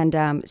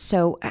 And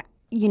so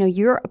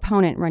your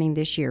opponent running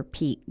this year,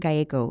 Pete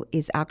Gallego,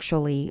 is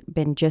actually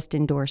been just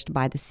endorsed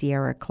by the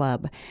Sierra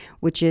Club,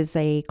 which is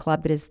a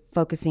club that is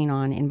focusing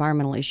on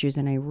environmental issues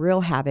and a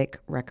real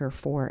havoc wrecker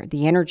for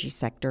the energy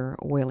sector,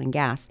 oil and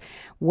gas.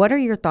 What are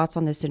your thoughts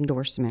on this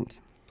endorsement?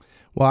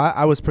 Well,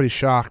 I was pretty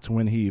shocked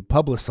when he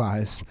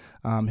publicized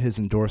his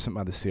endorsement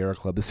by the Sierra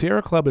Club. The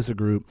Sierra Club is a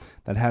group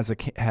that has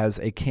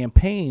a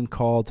campaign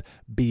called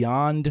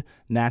Beyond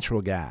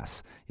Natural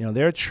Gas.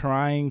 They're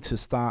trying to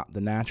stop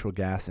the natural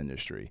gas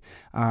industry.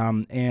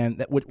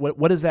 And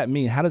what does that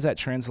mean? How does that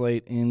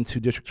translate into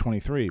District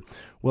 23?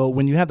 Well,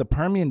 when you have the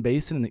Permian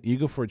Basin and the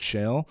Eagle Ford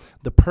Shale,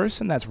 the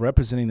person that's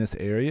representing this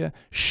area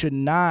should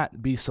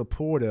not be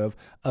supportive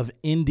of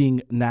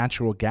ending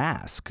natural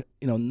gas.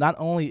 Not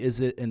only is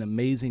it an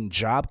amazing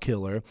job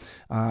killer,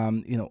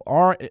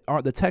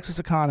 the Texas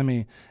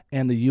economy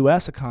and the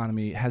U.S.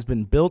 economy has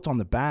been built on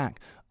the back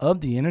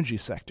of the energy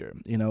sector.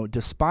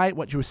 Despite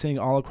what you're seeing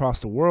all across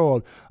the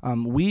world,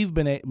 we've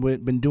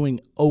been doing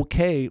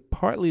okay,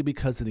 partly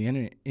because of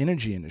the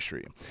energy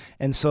industry.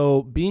 And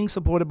so being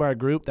supported by a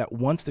group that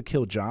wants to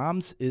kill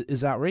jobs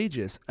is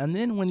outrageous. And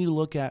then when you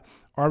look at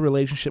our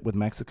relationship with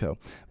Mexico,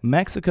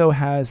 Mexico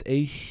has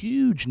a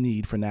huge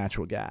need for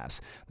natural gas.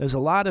 There's a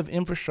lot of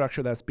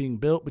infrastructure that's being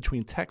built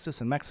between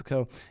Texas and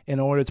Mexico in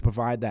order to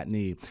provide that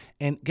need.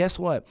 And guess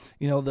what?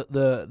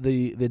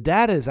 The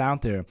data is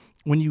out there.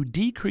 When you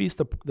decrease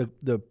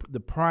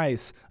the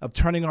price of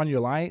turning on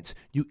your lights,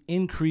 you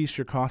increase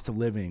your cost of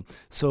living.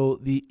 So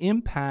the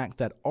impact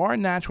that our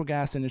natural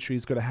gas industry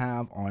is going to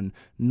have on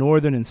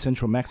northern and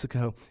central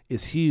Mexico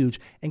is huge.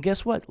 And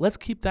guess what? Let's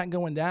keep that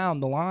going down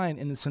the line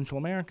into Central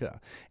America.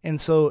 And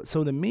so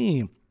to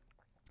me,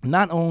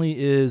 not only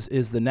is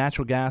the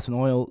natural gas and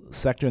oil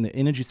sector and the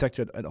energy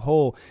sector as a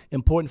whole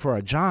important for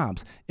our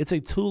jobs, it's a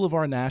tool of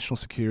our national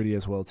security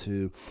as well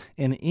too.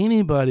 And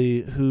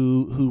anybody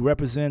who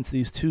represents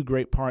these two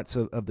great parts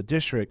of the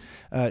district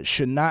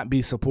should not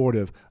be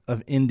supportive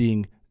of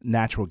ending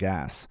natural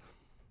gas.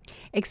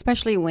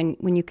 Especially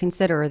when you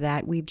consider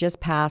that we've just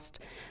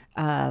passed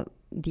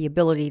the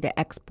ability to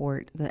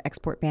export. The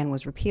export ban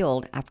was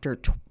repealed after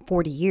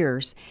 40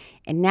 years,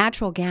 and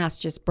natural gas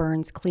just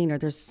burns cleaner.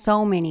 There's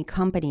so many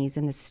companies,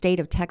 and the state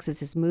of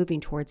Texas is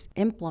moving towards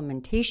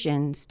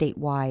implementation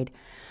statewide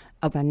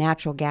of a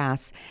natural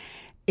gas.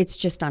 It's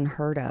just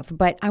unheard of.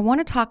 But I want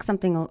to talk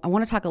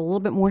a little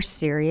bit more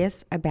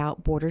serious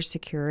about border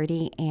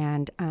security.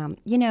 And,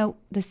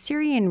 the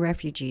Syrian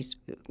refugees,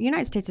 the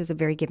United States is a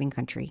very giving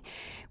country.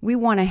 We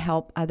want to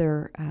help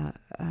other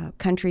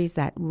countries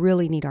that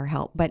really need our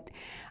help. But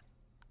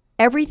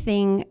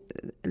everything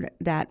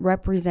that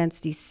represents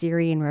these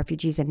Syrian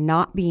refugees and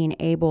not being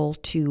able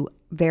to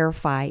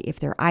verify if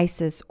they're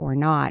ISIS or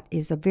not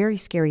is a very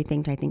scary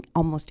thing to, I think,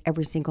 almost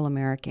every single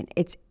American.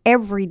 It's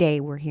every day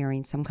we're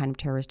hearing some kind of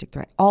terroristic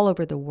threat all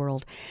over the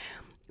world.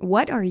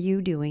 What are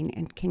you doing,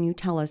 and can you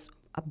tell us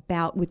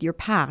about, with your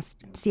past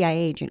CIA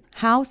agent,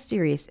 how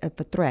serious of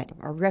a threat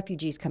are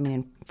refugees coming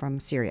in from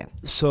Syria?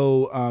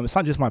 So it's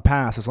not just my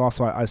past, it's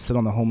also I sit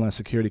on the Homeland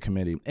Security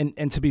Committee.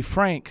 And to be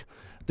frank,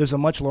 there's a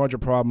much larger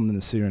problem than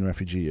the Syrian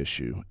refugee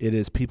issue. It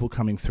is people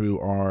coming through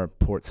our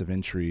ports of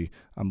entry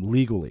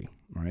legally.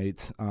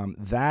 Right,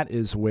 that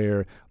is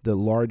where the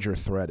larger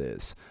threat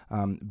is,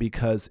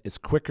 because it's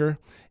quicker,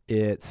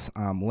 it's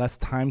less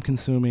time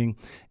consuming,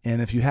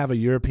 and if you have a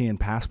European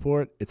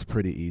passport, it's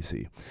pretty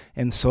easy.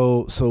 And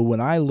so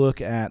when I look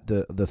at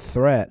the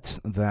threats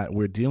that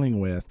we're dealing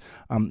with,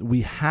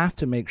 we have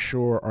to make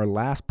sure our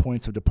last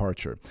points of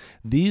departure.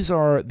 These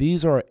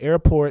are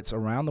airports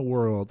around the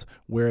world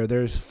where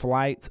there's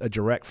a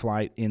direct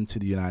flight into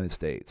the United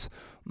States.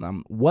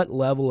 What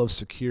level of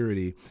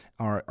security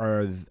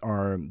are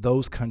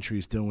those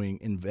countries doing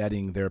in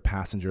vetting their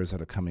passengers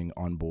that are coming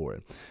on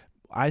board?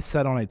 I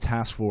sat on a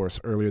task force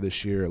earlier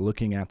this year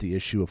looking at the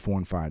issue of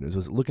foreign fighters. It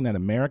was looking at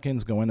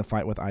Americans going to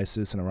fight with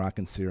ISIS in Iraq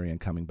and Syria and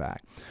coming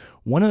back.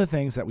 One of the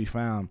things that we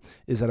found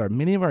is that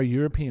many of our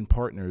European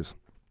partners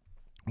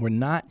were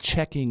not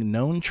checking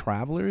known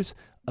travelers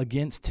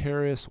against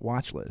terrorist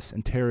watch lists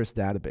and terrorist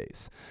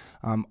database.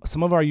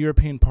 Some of our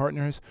European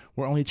partners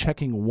were only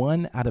checking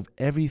 1 out of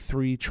every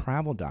 3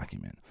 travel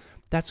document.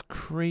 That's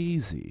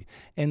crazy.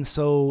 And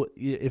so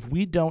if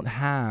we don't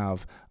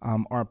have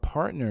our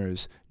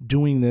partners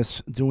doing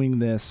this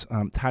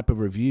type of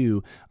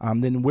review,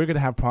 then we're going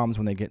to have problems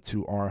when they get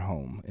to our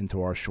home,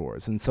 into our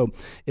shores. And so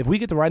if we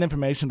get the right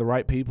information, the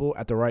right people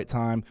at the right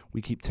time,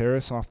 we keep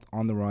terrorists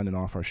on the run and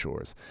off our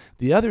shores.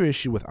 The other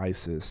issue with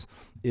ISIS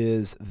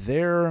is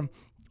their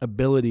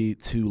ability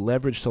to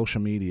leverage social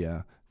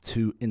media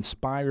to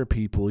inspire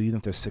people even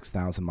if they're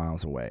 6,000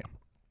 miles away.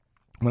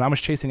 When I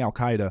was chasing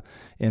Al-Qaeda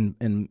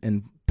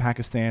in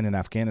Pakistan and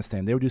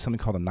Afghanistan, they would do something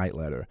called a night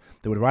letter.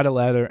 They would write a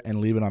letter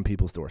and leave it on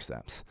people's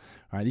doorsteps.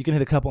 All right, you can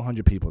hit a couple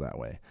hundred people that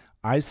way.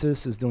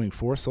 ISIS is doing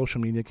 4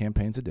 social media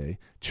campaigns a day,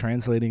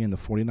 translating into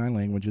 49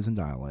 languages and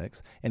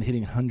dialects, and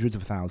hitting hundreds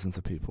of thousands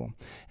of people.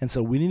 And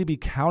so we need to be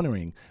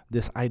countering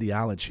this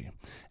ideology.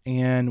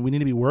 And we need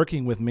to be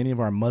working with many of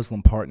our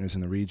Muslim partners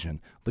in the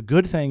region. The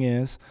good thing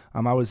is,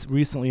 I was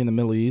recently in the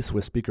Middle East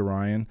with Speaker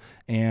Ryan,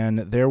 and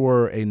there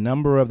were a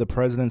number of the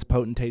president's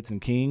potentates and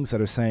kings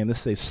that are saying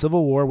this is a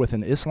civil war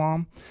within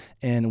Islam,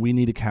 and we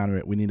need to counter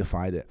it. We need to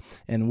fight it.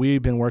 And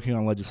we've been working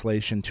on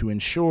legislation to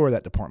ensure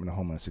that Department of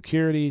Homeland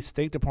Security,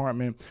 State Department,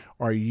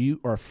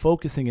 are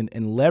focusing and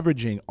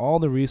leveraging all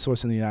the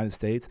resources in the United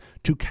States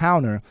to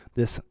counter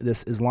this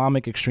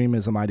Islamic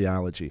extremism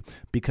ideology,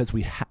 because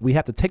we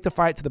have to take the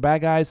fight to the bad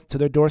guys, to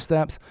their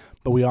doorsteps,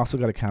 but we also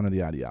got to counter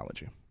the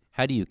ideology.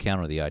 How do you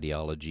counter the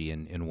ideology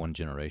in one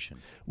generation?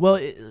 Well,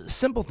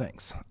 simple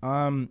things.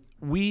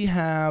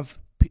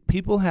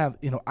 People have,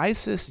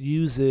 ISIS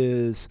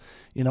uses,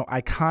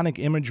 iconic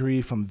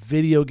imagery from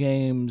video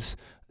games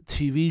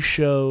TV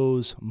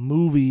shows,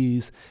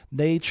 movies,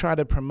 they try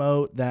to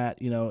promote that,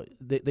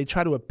 they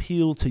try to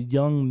appeal to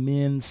young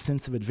men's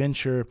sense of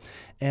adventure.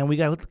 And we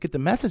got to get the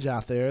message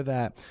out there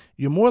that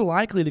you're more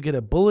likely to get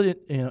a bullet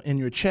in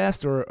your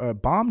chest or a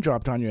bomb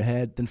dropped on your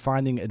head than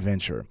finding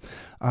adventure.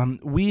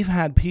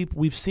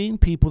 We've seen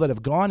people that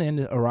have gone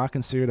into Iraq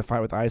and Syria to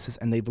fight with ISIS,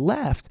 and they've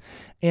left.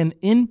 And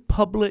in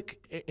public,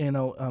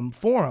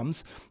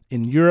 forums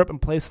in Europe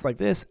and places like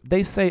this,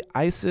 they say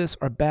ISIS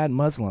are bad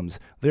Muslims.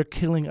 They're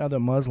killing other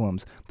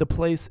Muslims. The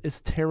place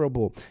is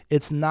terrible.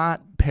 It's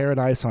not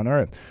paradise on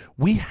earth.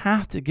 We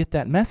have to get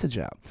that message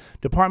out.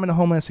 Department of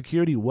Homeland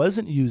Security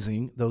wasn't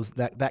using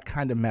that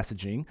kind of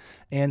messaging,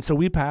 and so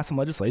we passed some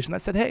legislation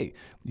that said, hey,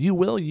 you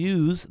will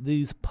use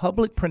these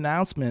public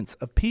pronouncements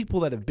of people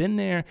that have been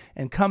there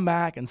and come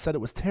back and said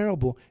it was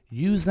terrible.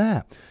 Use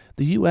that.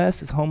 The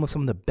U.S. is home of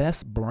some of the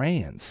best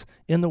brands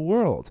in the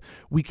world.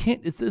 We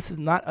can't. This is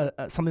not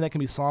something that can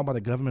be solved by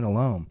the government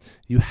alone.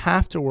 You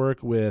have to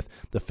work with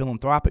the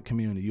philanthropic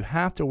community. You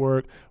have to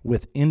work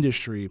with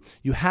industry.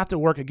 You have to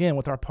work, again,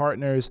 with our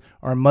partners,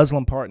 our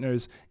Muslim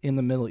partners in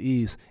the Middle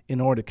East in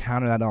order to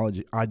counter that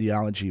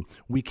ideology.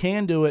 We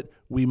can do it.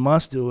 We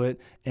must do it.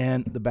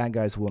 And the bad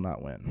guys will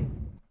not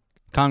win.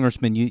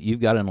 Congressman, you've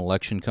got an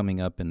election coming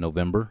up in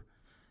November.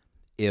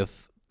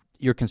 If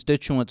your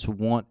constituents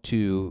want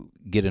to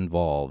get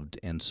involved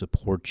and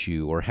support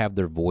you or have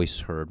their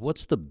voice heard,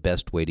 what's the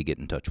best way to get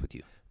in touch with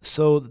you?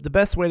 So the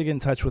best way to get in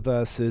touch with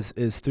us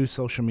is through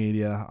social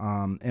media,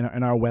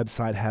 and our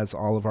website has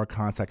all of our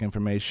contact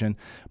information.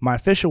 My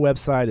official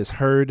website is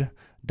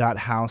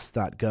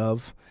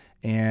heard.house.gov,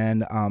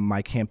 and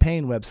my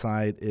campaign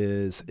website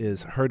is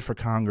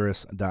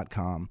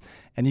heardforcongress.com.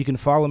 And you can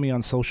follow me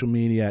on social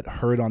media at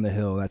Heard on the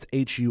Hill. That's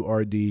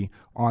HURD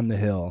on the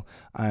Hill.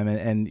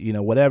 And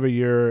whether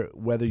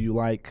you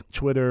like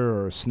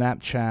Twitter or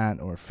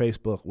Snapchat or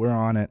Facebook, we're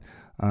on it,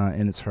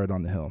 and it's Heard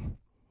on the Hill.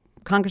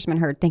 Congressman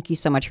Hurd, thank you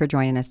so much for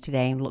joining us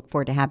today, and look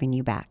forward to having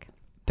you back.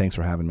 Thanks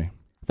for having me.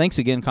 Thanks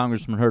again,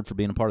 Congressman Hurd, for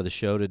being a part of the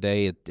show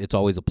today. It's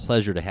always a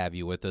pleasure to have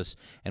you with us.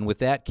 And with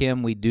that,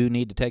 Kim, we do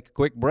need to take a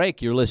quick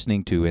break. You're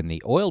listening to In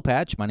the Oil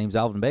Patch. My name's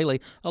Alvin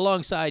Bailey,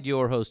 alongside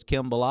your host,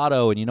 Kim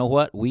Bellotto. And you know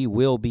what? We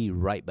will be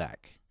right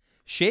back.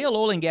 Shale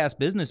Oil and Gas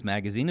Business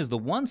Magazine is the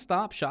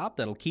one-stop shop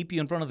that'll keep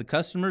you in front of the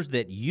customers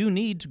that you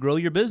need to grow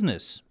your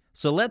business.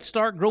 So let's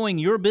start growing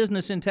your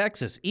business in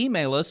Texas.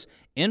 Email us,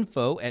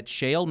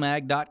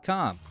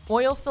 info@shalemag.com.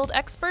 Oilfield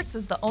Experts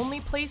is the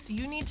only place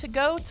you need to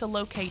go to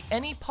locate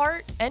any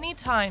part,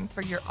 anytime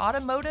for your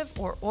automotive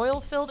or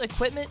oilfield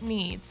equipment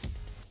needs.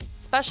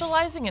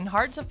 Specializing in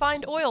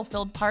hard-to-find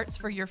oilfield parts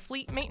for your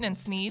fleet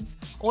maintenance needs,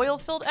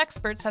 Oilfield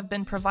Experts have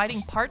been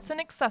providing parts and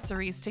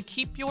accessories to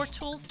keep your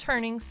tools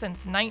turning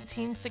since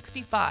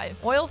 1965.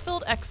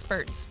 Oilfield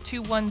Experts,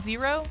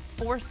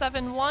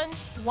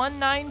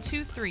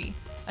 210-471-1923.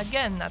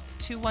 Again, that's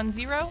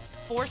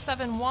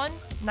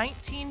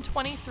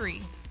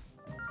 210-471-1923.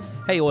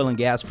 Hey, oil and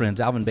gas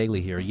friends, Alvin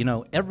Bailey here.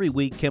 Every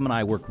week Kim and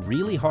I work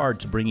really hard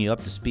to bring you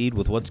up to speed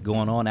with what's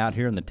going on out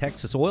here in the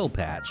Texas oil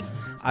patch.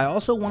 I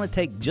also want to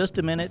take just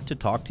a minute to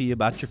talk to you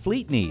about your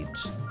fleet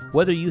needs.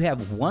 Whether you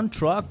have one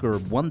truck or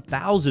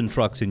 1,000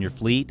 trucks in your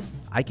fleet,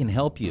 I can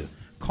help you.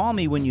 Call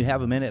me when you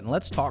have a minute and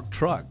let's talk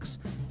trucks.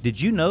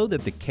 Did you know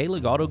that the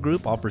Kalig Auto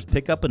Group offers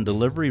pickup and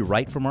delivery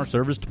right from our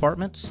service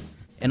departments?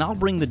 And I'll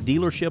bring the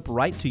dealership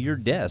right to your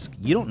desk.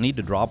 You don't need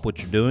to drop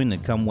what you're doing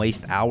and come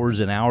waste hours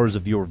and hours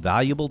of your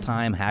valuable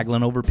time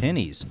haggling over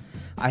pennies.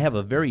 I have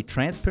a very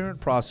transparent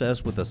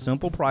process with a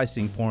simple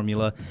pricing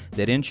formula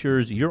that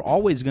ensures you're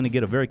always going to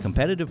get a very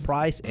competitive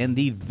price and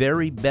the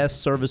very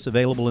best service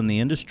available in the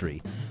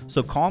industry.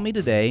 So call me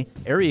today,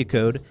 area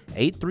code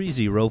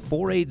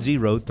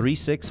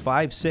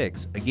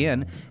 830-480-3656.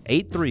 Again,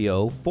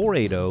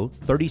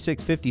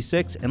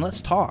 830-480-3656, and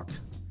let's talk.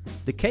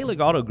 The Kalig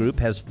Auto Group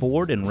has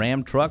Ford and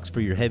Ram trucks for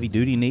your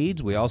heavy-duty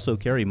needs. We also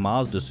carry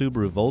Mazda,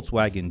 Subaru,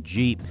 Volkswagen,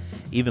 Jeep,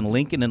 even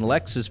Lincoln and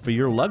Lexus for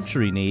your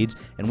luxury needs,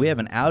 and we have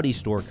an Audi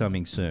store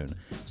coming soon.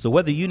 So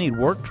whether you need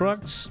work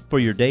trucks for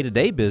your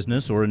day-to-day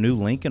business or a new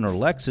Lincoln or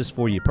Lexus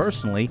for you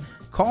personally,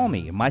 call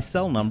me. My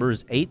cell number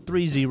is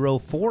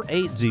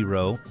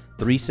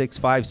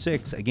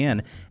 830-480-3656.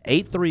 Again,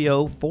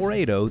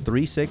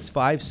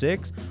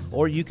 830-480-3656.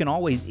 Or you can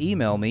always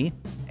email me,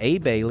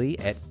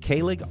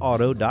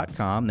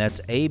 abailey@kaligauto.com.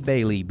 That's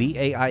abailey,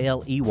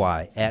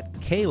 B-A-I-L-E-Y, at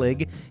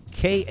Kalig,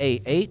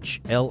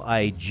 K-A-H-L-I-G,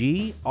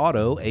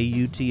 auto,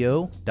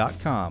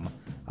 A-U-T-O.com.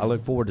 I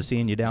look forward to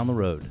seeing you down the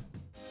road.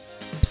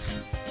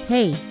 Psst.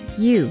 Hey,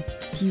 you.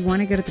 Do you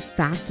want to go to the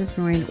fastest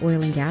growing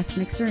oil and gas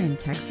mixer in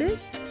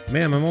Texas?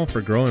 Ma'am, I'm all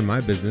for growing my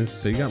business,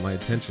 so you got my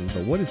attention,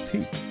 but what is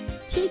TEAC?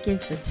 TEAC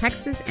is the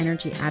Texas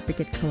Energy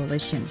Advocate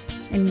Coalition,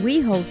 and we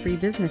hold free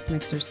business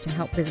mixers to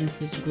help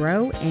businesses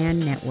grow and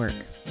network.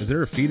 Is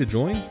there a fee to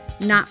join?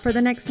 Not for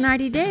the next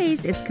 90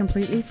 days. It's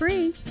completely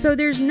free. So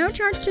there's no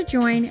charge to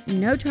join,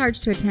 no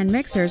charge to attend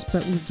mixers,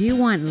 but we do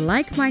want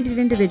like-minded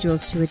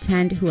individuals to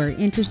attend who are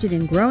interested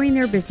in growing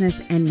their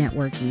business and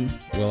networking.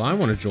 Well, I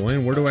want to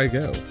join. Where do I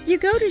go? You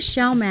go to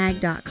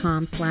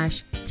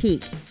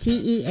shellmag.com/teak,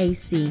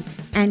 T-E-A-C,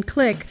 and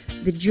click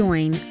the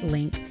join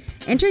link.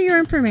 Enter your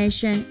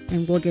information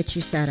and we'll get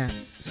you set up.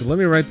 So let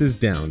me write this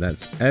down.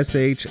 That's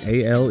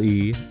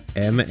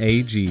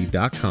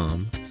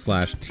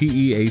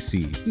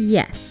SHALEMAG.com/TEAC.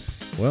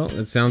 Yes. Well,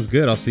 that sounds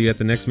good. I'll see you at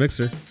the next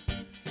mixer.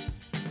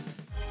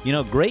 You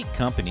know, great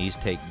companies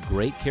take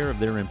great care of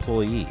their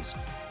employees.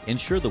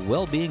 Ensure the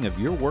well-being of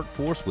your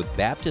workforce with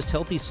Baptist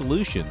Healthy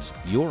Solutions,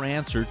 your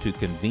answer to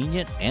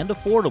convenient and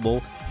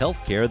affordable health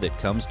care that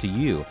comes to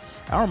you.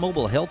 Our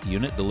mobile health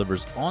unit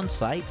delivers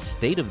on-site,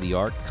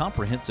 state-of-the-art,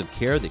 comprehensive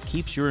care that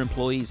keeps your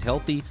employees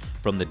healthy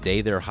from the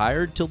day they're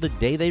hired till the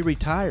day they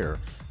retire.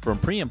 From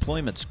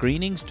pre-employment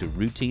screenings to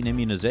routine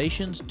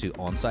immunizations to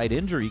on-site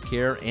injury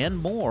care and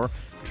more,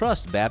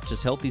 trust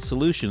Baptist Healthy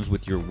Solutions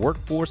with your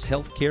workforce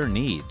health care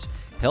needs.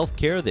 Health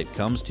care that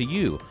comes to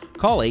you.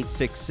 Call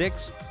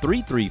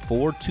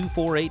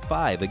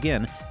 866-334-2485.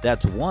 Again,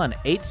 that's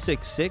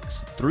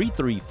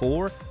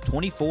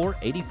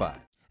 1-866-334-2485.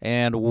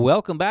 And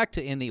welcome back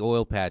to In the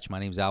Oil Patch. My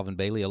name is Alvin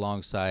Bailey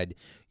alongside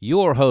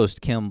your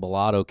host, Kim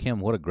Bellotto. Kim,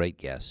 what a great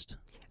guest.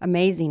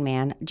 Amazing,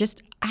 man.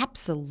 Just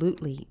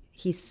absolutely.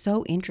 He's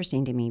so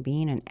interesting to me,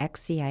 being an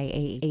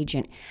ex-CIA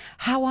agent.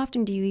 How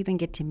often do you even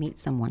get to meet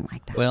someone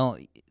like that? Well,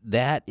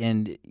 that,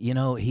 and you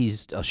know,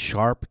 he's a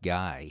sharp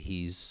guy.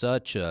 He's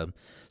such a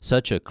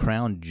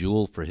crown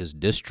jewel for his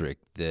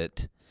district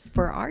that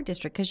for our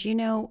district, because you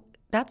know,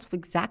 that's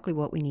exactly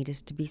what we need,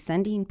 is to be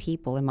sending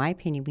people, in my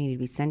opinion, we need to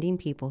be sending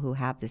people who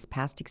have this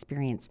past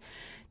experience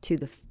to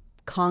the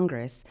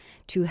Congress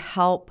to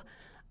help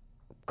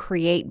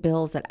create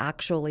bills that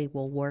actually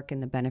will work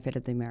in the benefit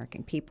of the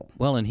American people.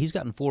 Well, and he's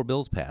gotten 4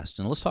 bills passed.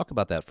 And let's talk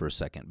about that for a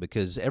second,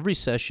 because every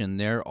session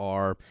there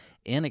are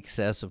in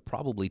excess of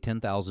probably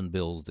 10,000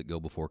 bills that go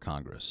before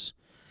Congress.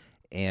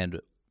 And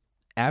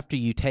after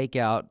you take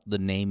out the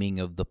naming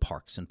of the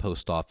parks and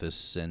post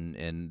office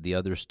and the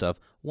other stuff,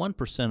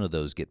 1% of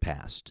those get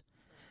passed.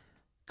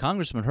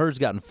 Congressman Hurd's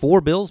gotten 4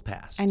 bills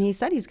passed. And he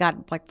said he's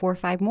got like 4 or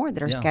 5 more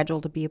that are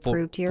scheduled to be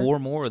approved here. 4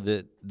 more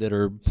that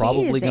are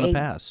probably going to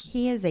pass.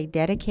 He is a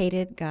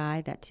dedicated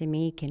guy that, to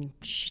me, can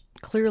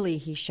clearly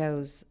he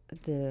shows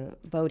the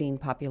voting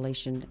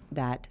population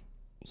that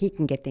he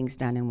can get things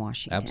done in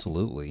Washington.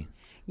 Absolutely.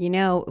 You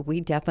know,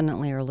 we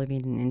definitely are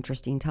living in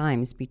interesting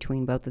times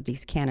between both of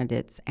these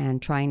candidates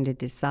and trying to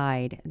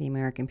decide, the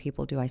American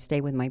people, do I stay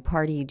with my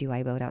party? Do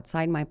I vote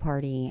outside my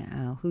party?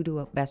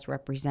 Who best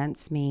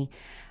represents me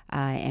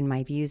and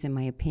my views and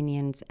my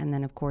opinions? And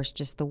then, of course,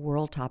 just the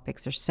world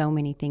topics. There's so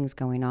many things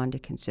going on to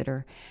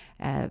consider.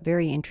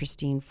 Very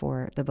interesting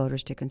for the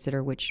voters to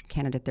consider which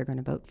candidate they're going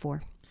to vote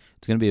for.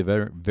 It's going to be a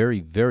very,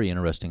 very, very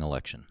interesting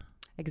election.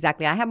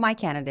 Exactly. I have my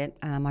candidate.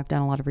 I've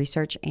done a lot of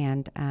research,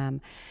 and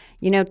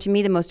you know, to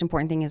me, the most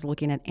important thing is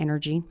looking at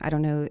energy. I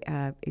don't know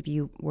if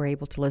you were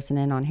able to listen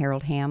in on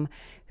Harold Hamm,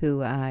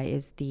 who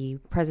is the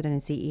president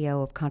and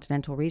CEO of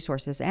Continental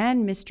Resources,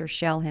 and Mr.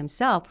 Shell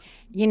himself.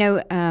 You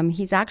know,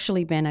 he's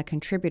actually been a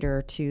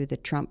contributor to the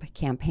Trump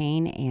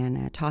campaign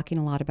and talking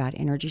a lot about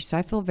energy. So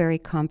I feel very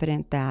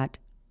confident that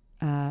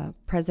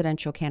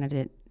presidential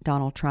candidate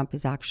Donald Trump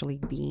is actually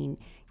being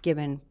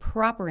given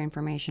proper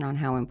information on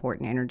how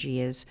important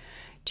energy is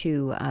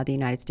to the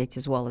United States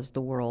as well as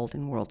the world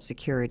and world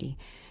security.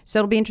 So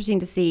it'll be interesting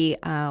to see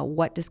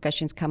what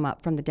discussions come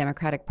up from the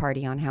Democratic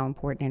Party on how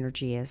important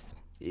energy is.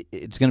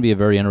 It's going to be a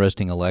very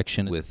interesting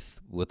election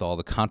with all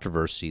the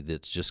controversy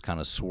that's just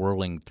kind of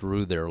swirling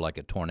through there like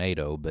a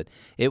tornado, but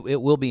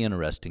it will be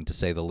interesting to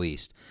say the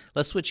least.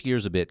 Let's switch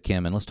gears a bit,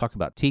 Kim, and let's talk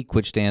about TEAC,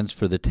 which stands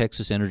for the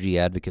Texas Energy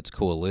Advocates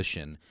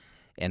Coalition,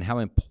 and how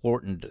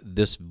important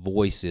this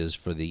voice is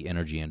for the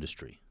energy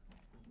industry.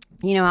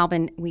 You know,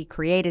 Alvin, we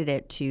created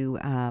it to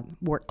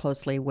work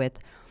closely with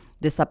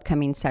this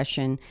upcoming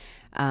session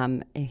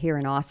here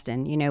in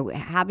Austin. You know,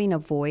 having a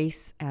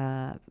voice,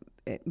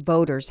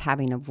 voters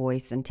having a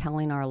voice and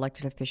telling our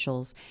elected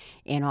officials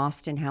in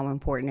Austin how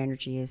important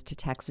energy is to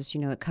Texas.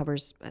 You know, it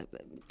covers,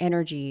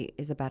 energy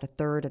is about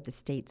 1/3 of the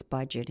state's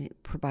budget.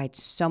 It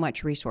provides so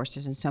much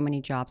resources and so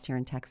many jobs here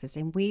in Texas.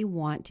 And we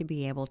want to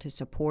be able to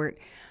support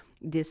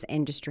this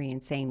industry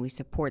and saying we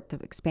support the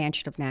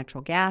expansion of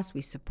natural gas,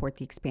 we support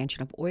the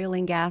expansion of oil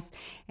and gas,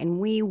 and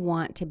we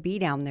want to be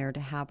down there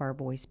to have our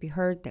voice be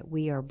heard, that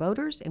we are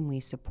voters and we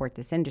support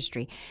this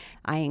industry.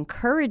 I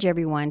encourage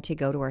everyone to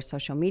go to our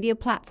social media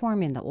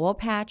platform in the Oil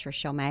Patch or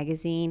Shell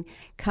Magazine,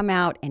 come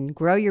out and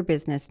grow your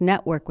business,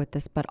 network with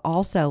us, but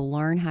also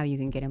learn how you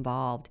can get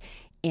involved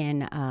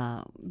in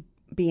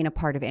being a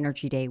part of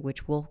Energy Day,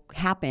 which will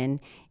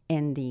happen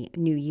in the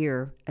new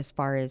year as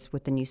far as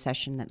with the new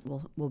session that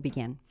will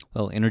begin.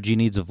 Well, energy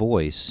needs a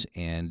voice,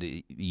 and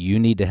you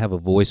need to have a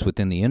voice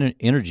within the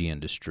energy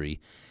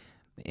industry.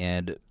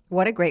 And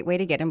what a great way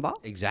to get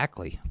involved.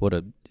 Exactly. What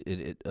a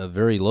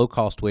very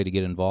low-cost way to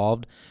get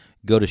involved.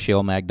 Go to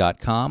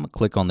shalemag.com,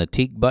 click on the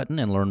Teak button,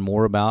 and learn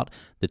more about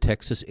the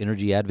Texas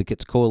Energy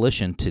Advocates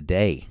Coalition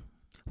today.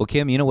 Well,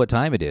 Kim, you know what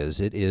time it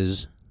is. It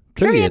is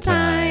Trivia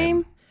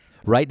time.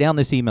 Write down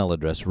this email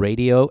address,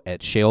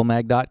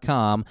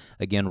 radio@shalemag.com.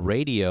 Again,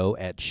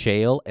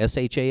 radio@shale,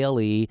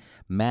 S-H-A-L-E,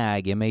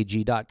 mag,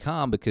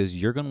 M-A-G.com,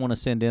 because you're going to want to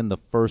send in the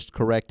first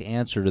correct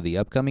answer to the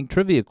upcoming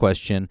trivia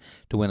question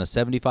to win a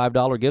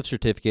 $75 gift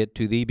certificate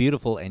to the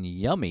beautiful and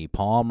yummy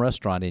Palm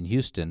Restaurant in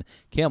Houston.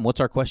 Kim,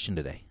 what's our question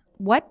today?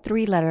 What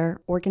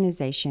three-letter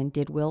organization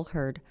did Will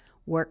Hurd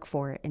work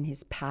for in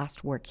his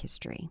past work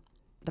history?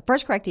 The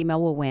first correct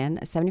email will win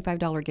a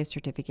 $75 gift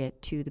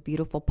certificate to the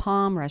beautiful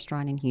Palm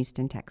Restaurant in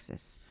Houston,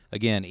 Texas.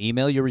 Again,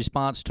 email your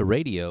response to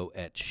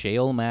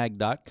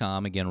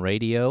radio@shalemag.com. Again,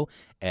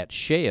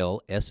 radio@shale,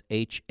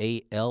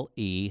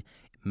 S-H-A-L-E,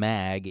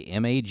 mag,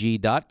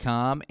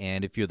 M-A-G.com.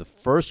 And if you're the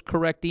first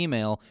correct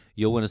email,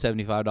 you'll win a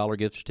 $75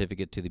 gift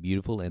certificate to the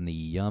beautiful and the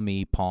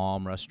yummy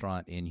Palm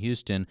Restaurant in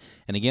Houston.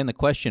 And again, the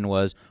question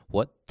was,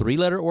 what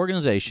three-letter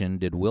organization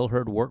did Will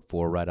Hurd work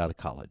for right out of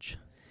college?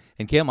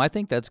 And Kim, I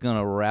think that's going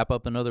to wrap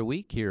up another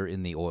week here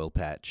in the Oil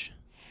Patch.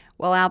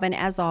 Well, Alvin,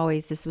 as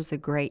always, this was a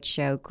great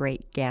show,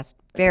 great guest.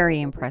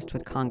 Very impressed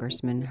with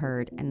Congressman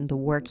Hurd and the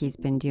work he's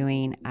been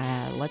doing.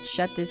 Let's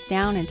shut this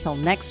down until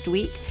next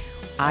week.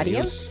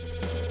 Adios.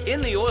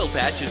 In the Oil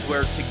Patch is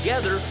where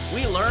together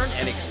we learn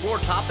and explore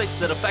topics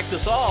that affect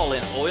us all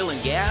in oil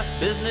and gas,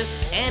 business,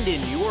 and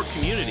in your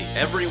community.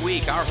 Every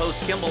week, our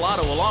host Kim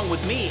Bellotto, along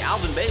with me,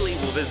 Alvin Bailey,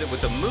 will visit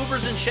with the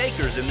movers and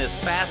shakers in this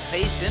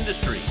fast-paced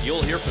industry.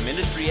 You'll hear from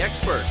industry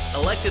experts,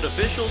 elected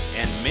officials,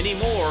 and many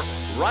more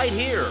right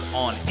here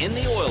on In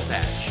the Oil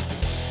Patch.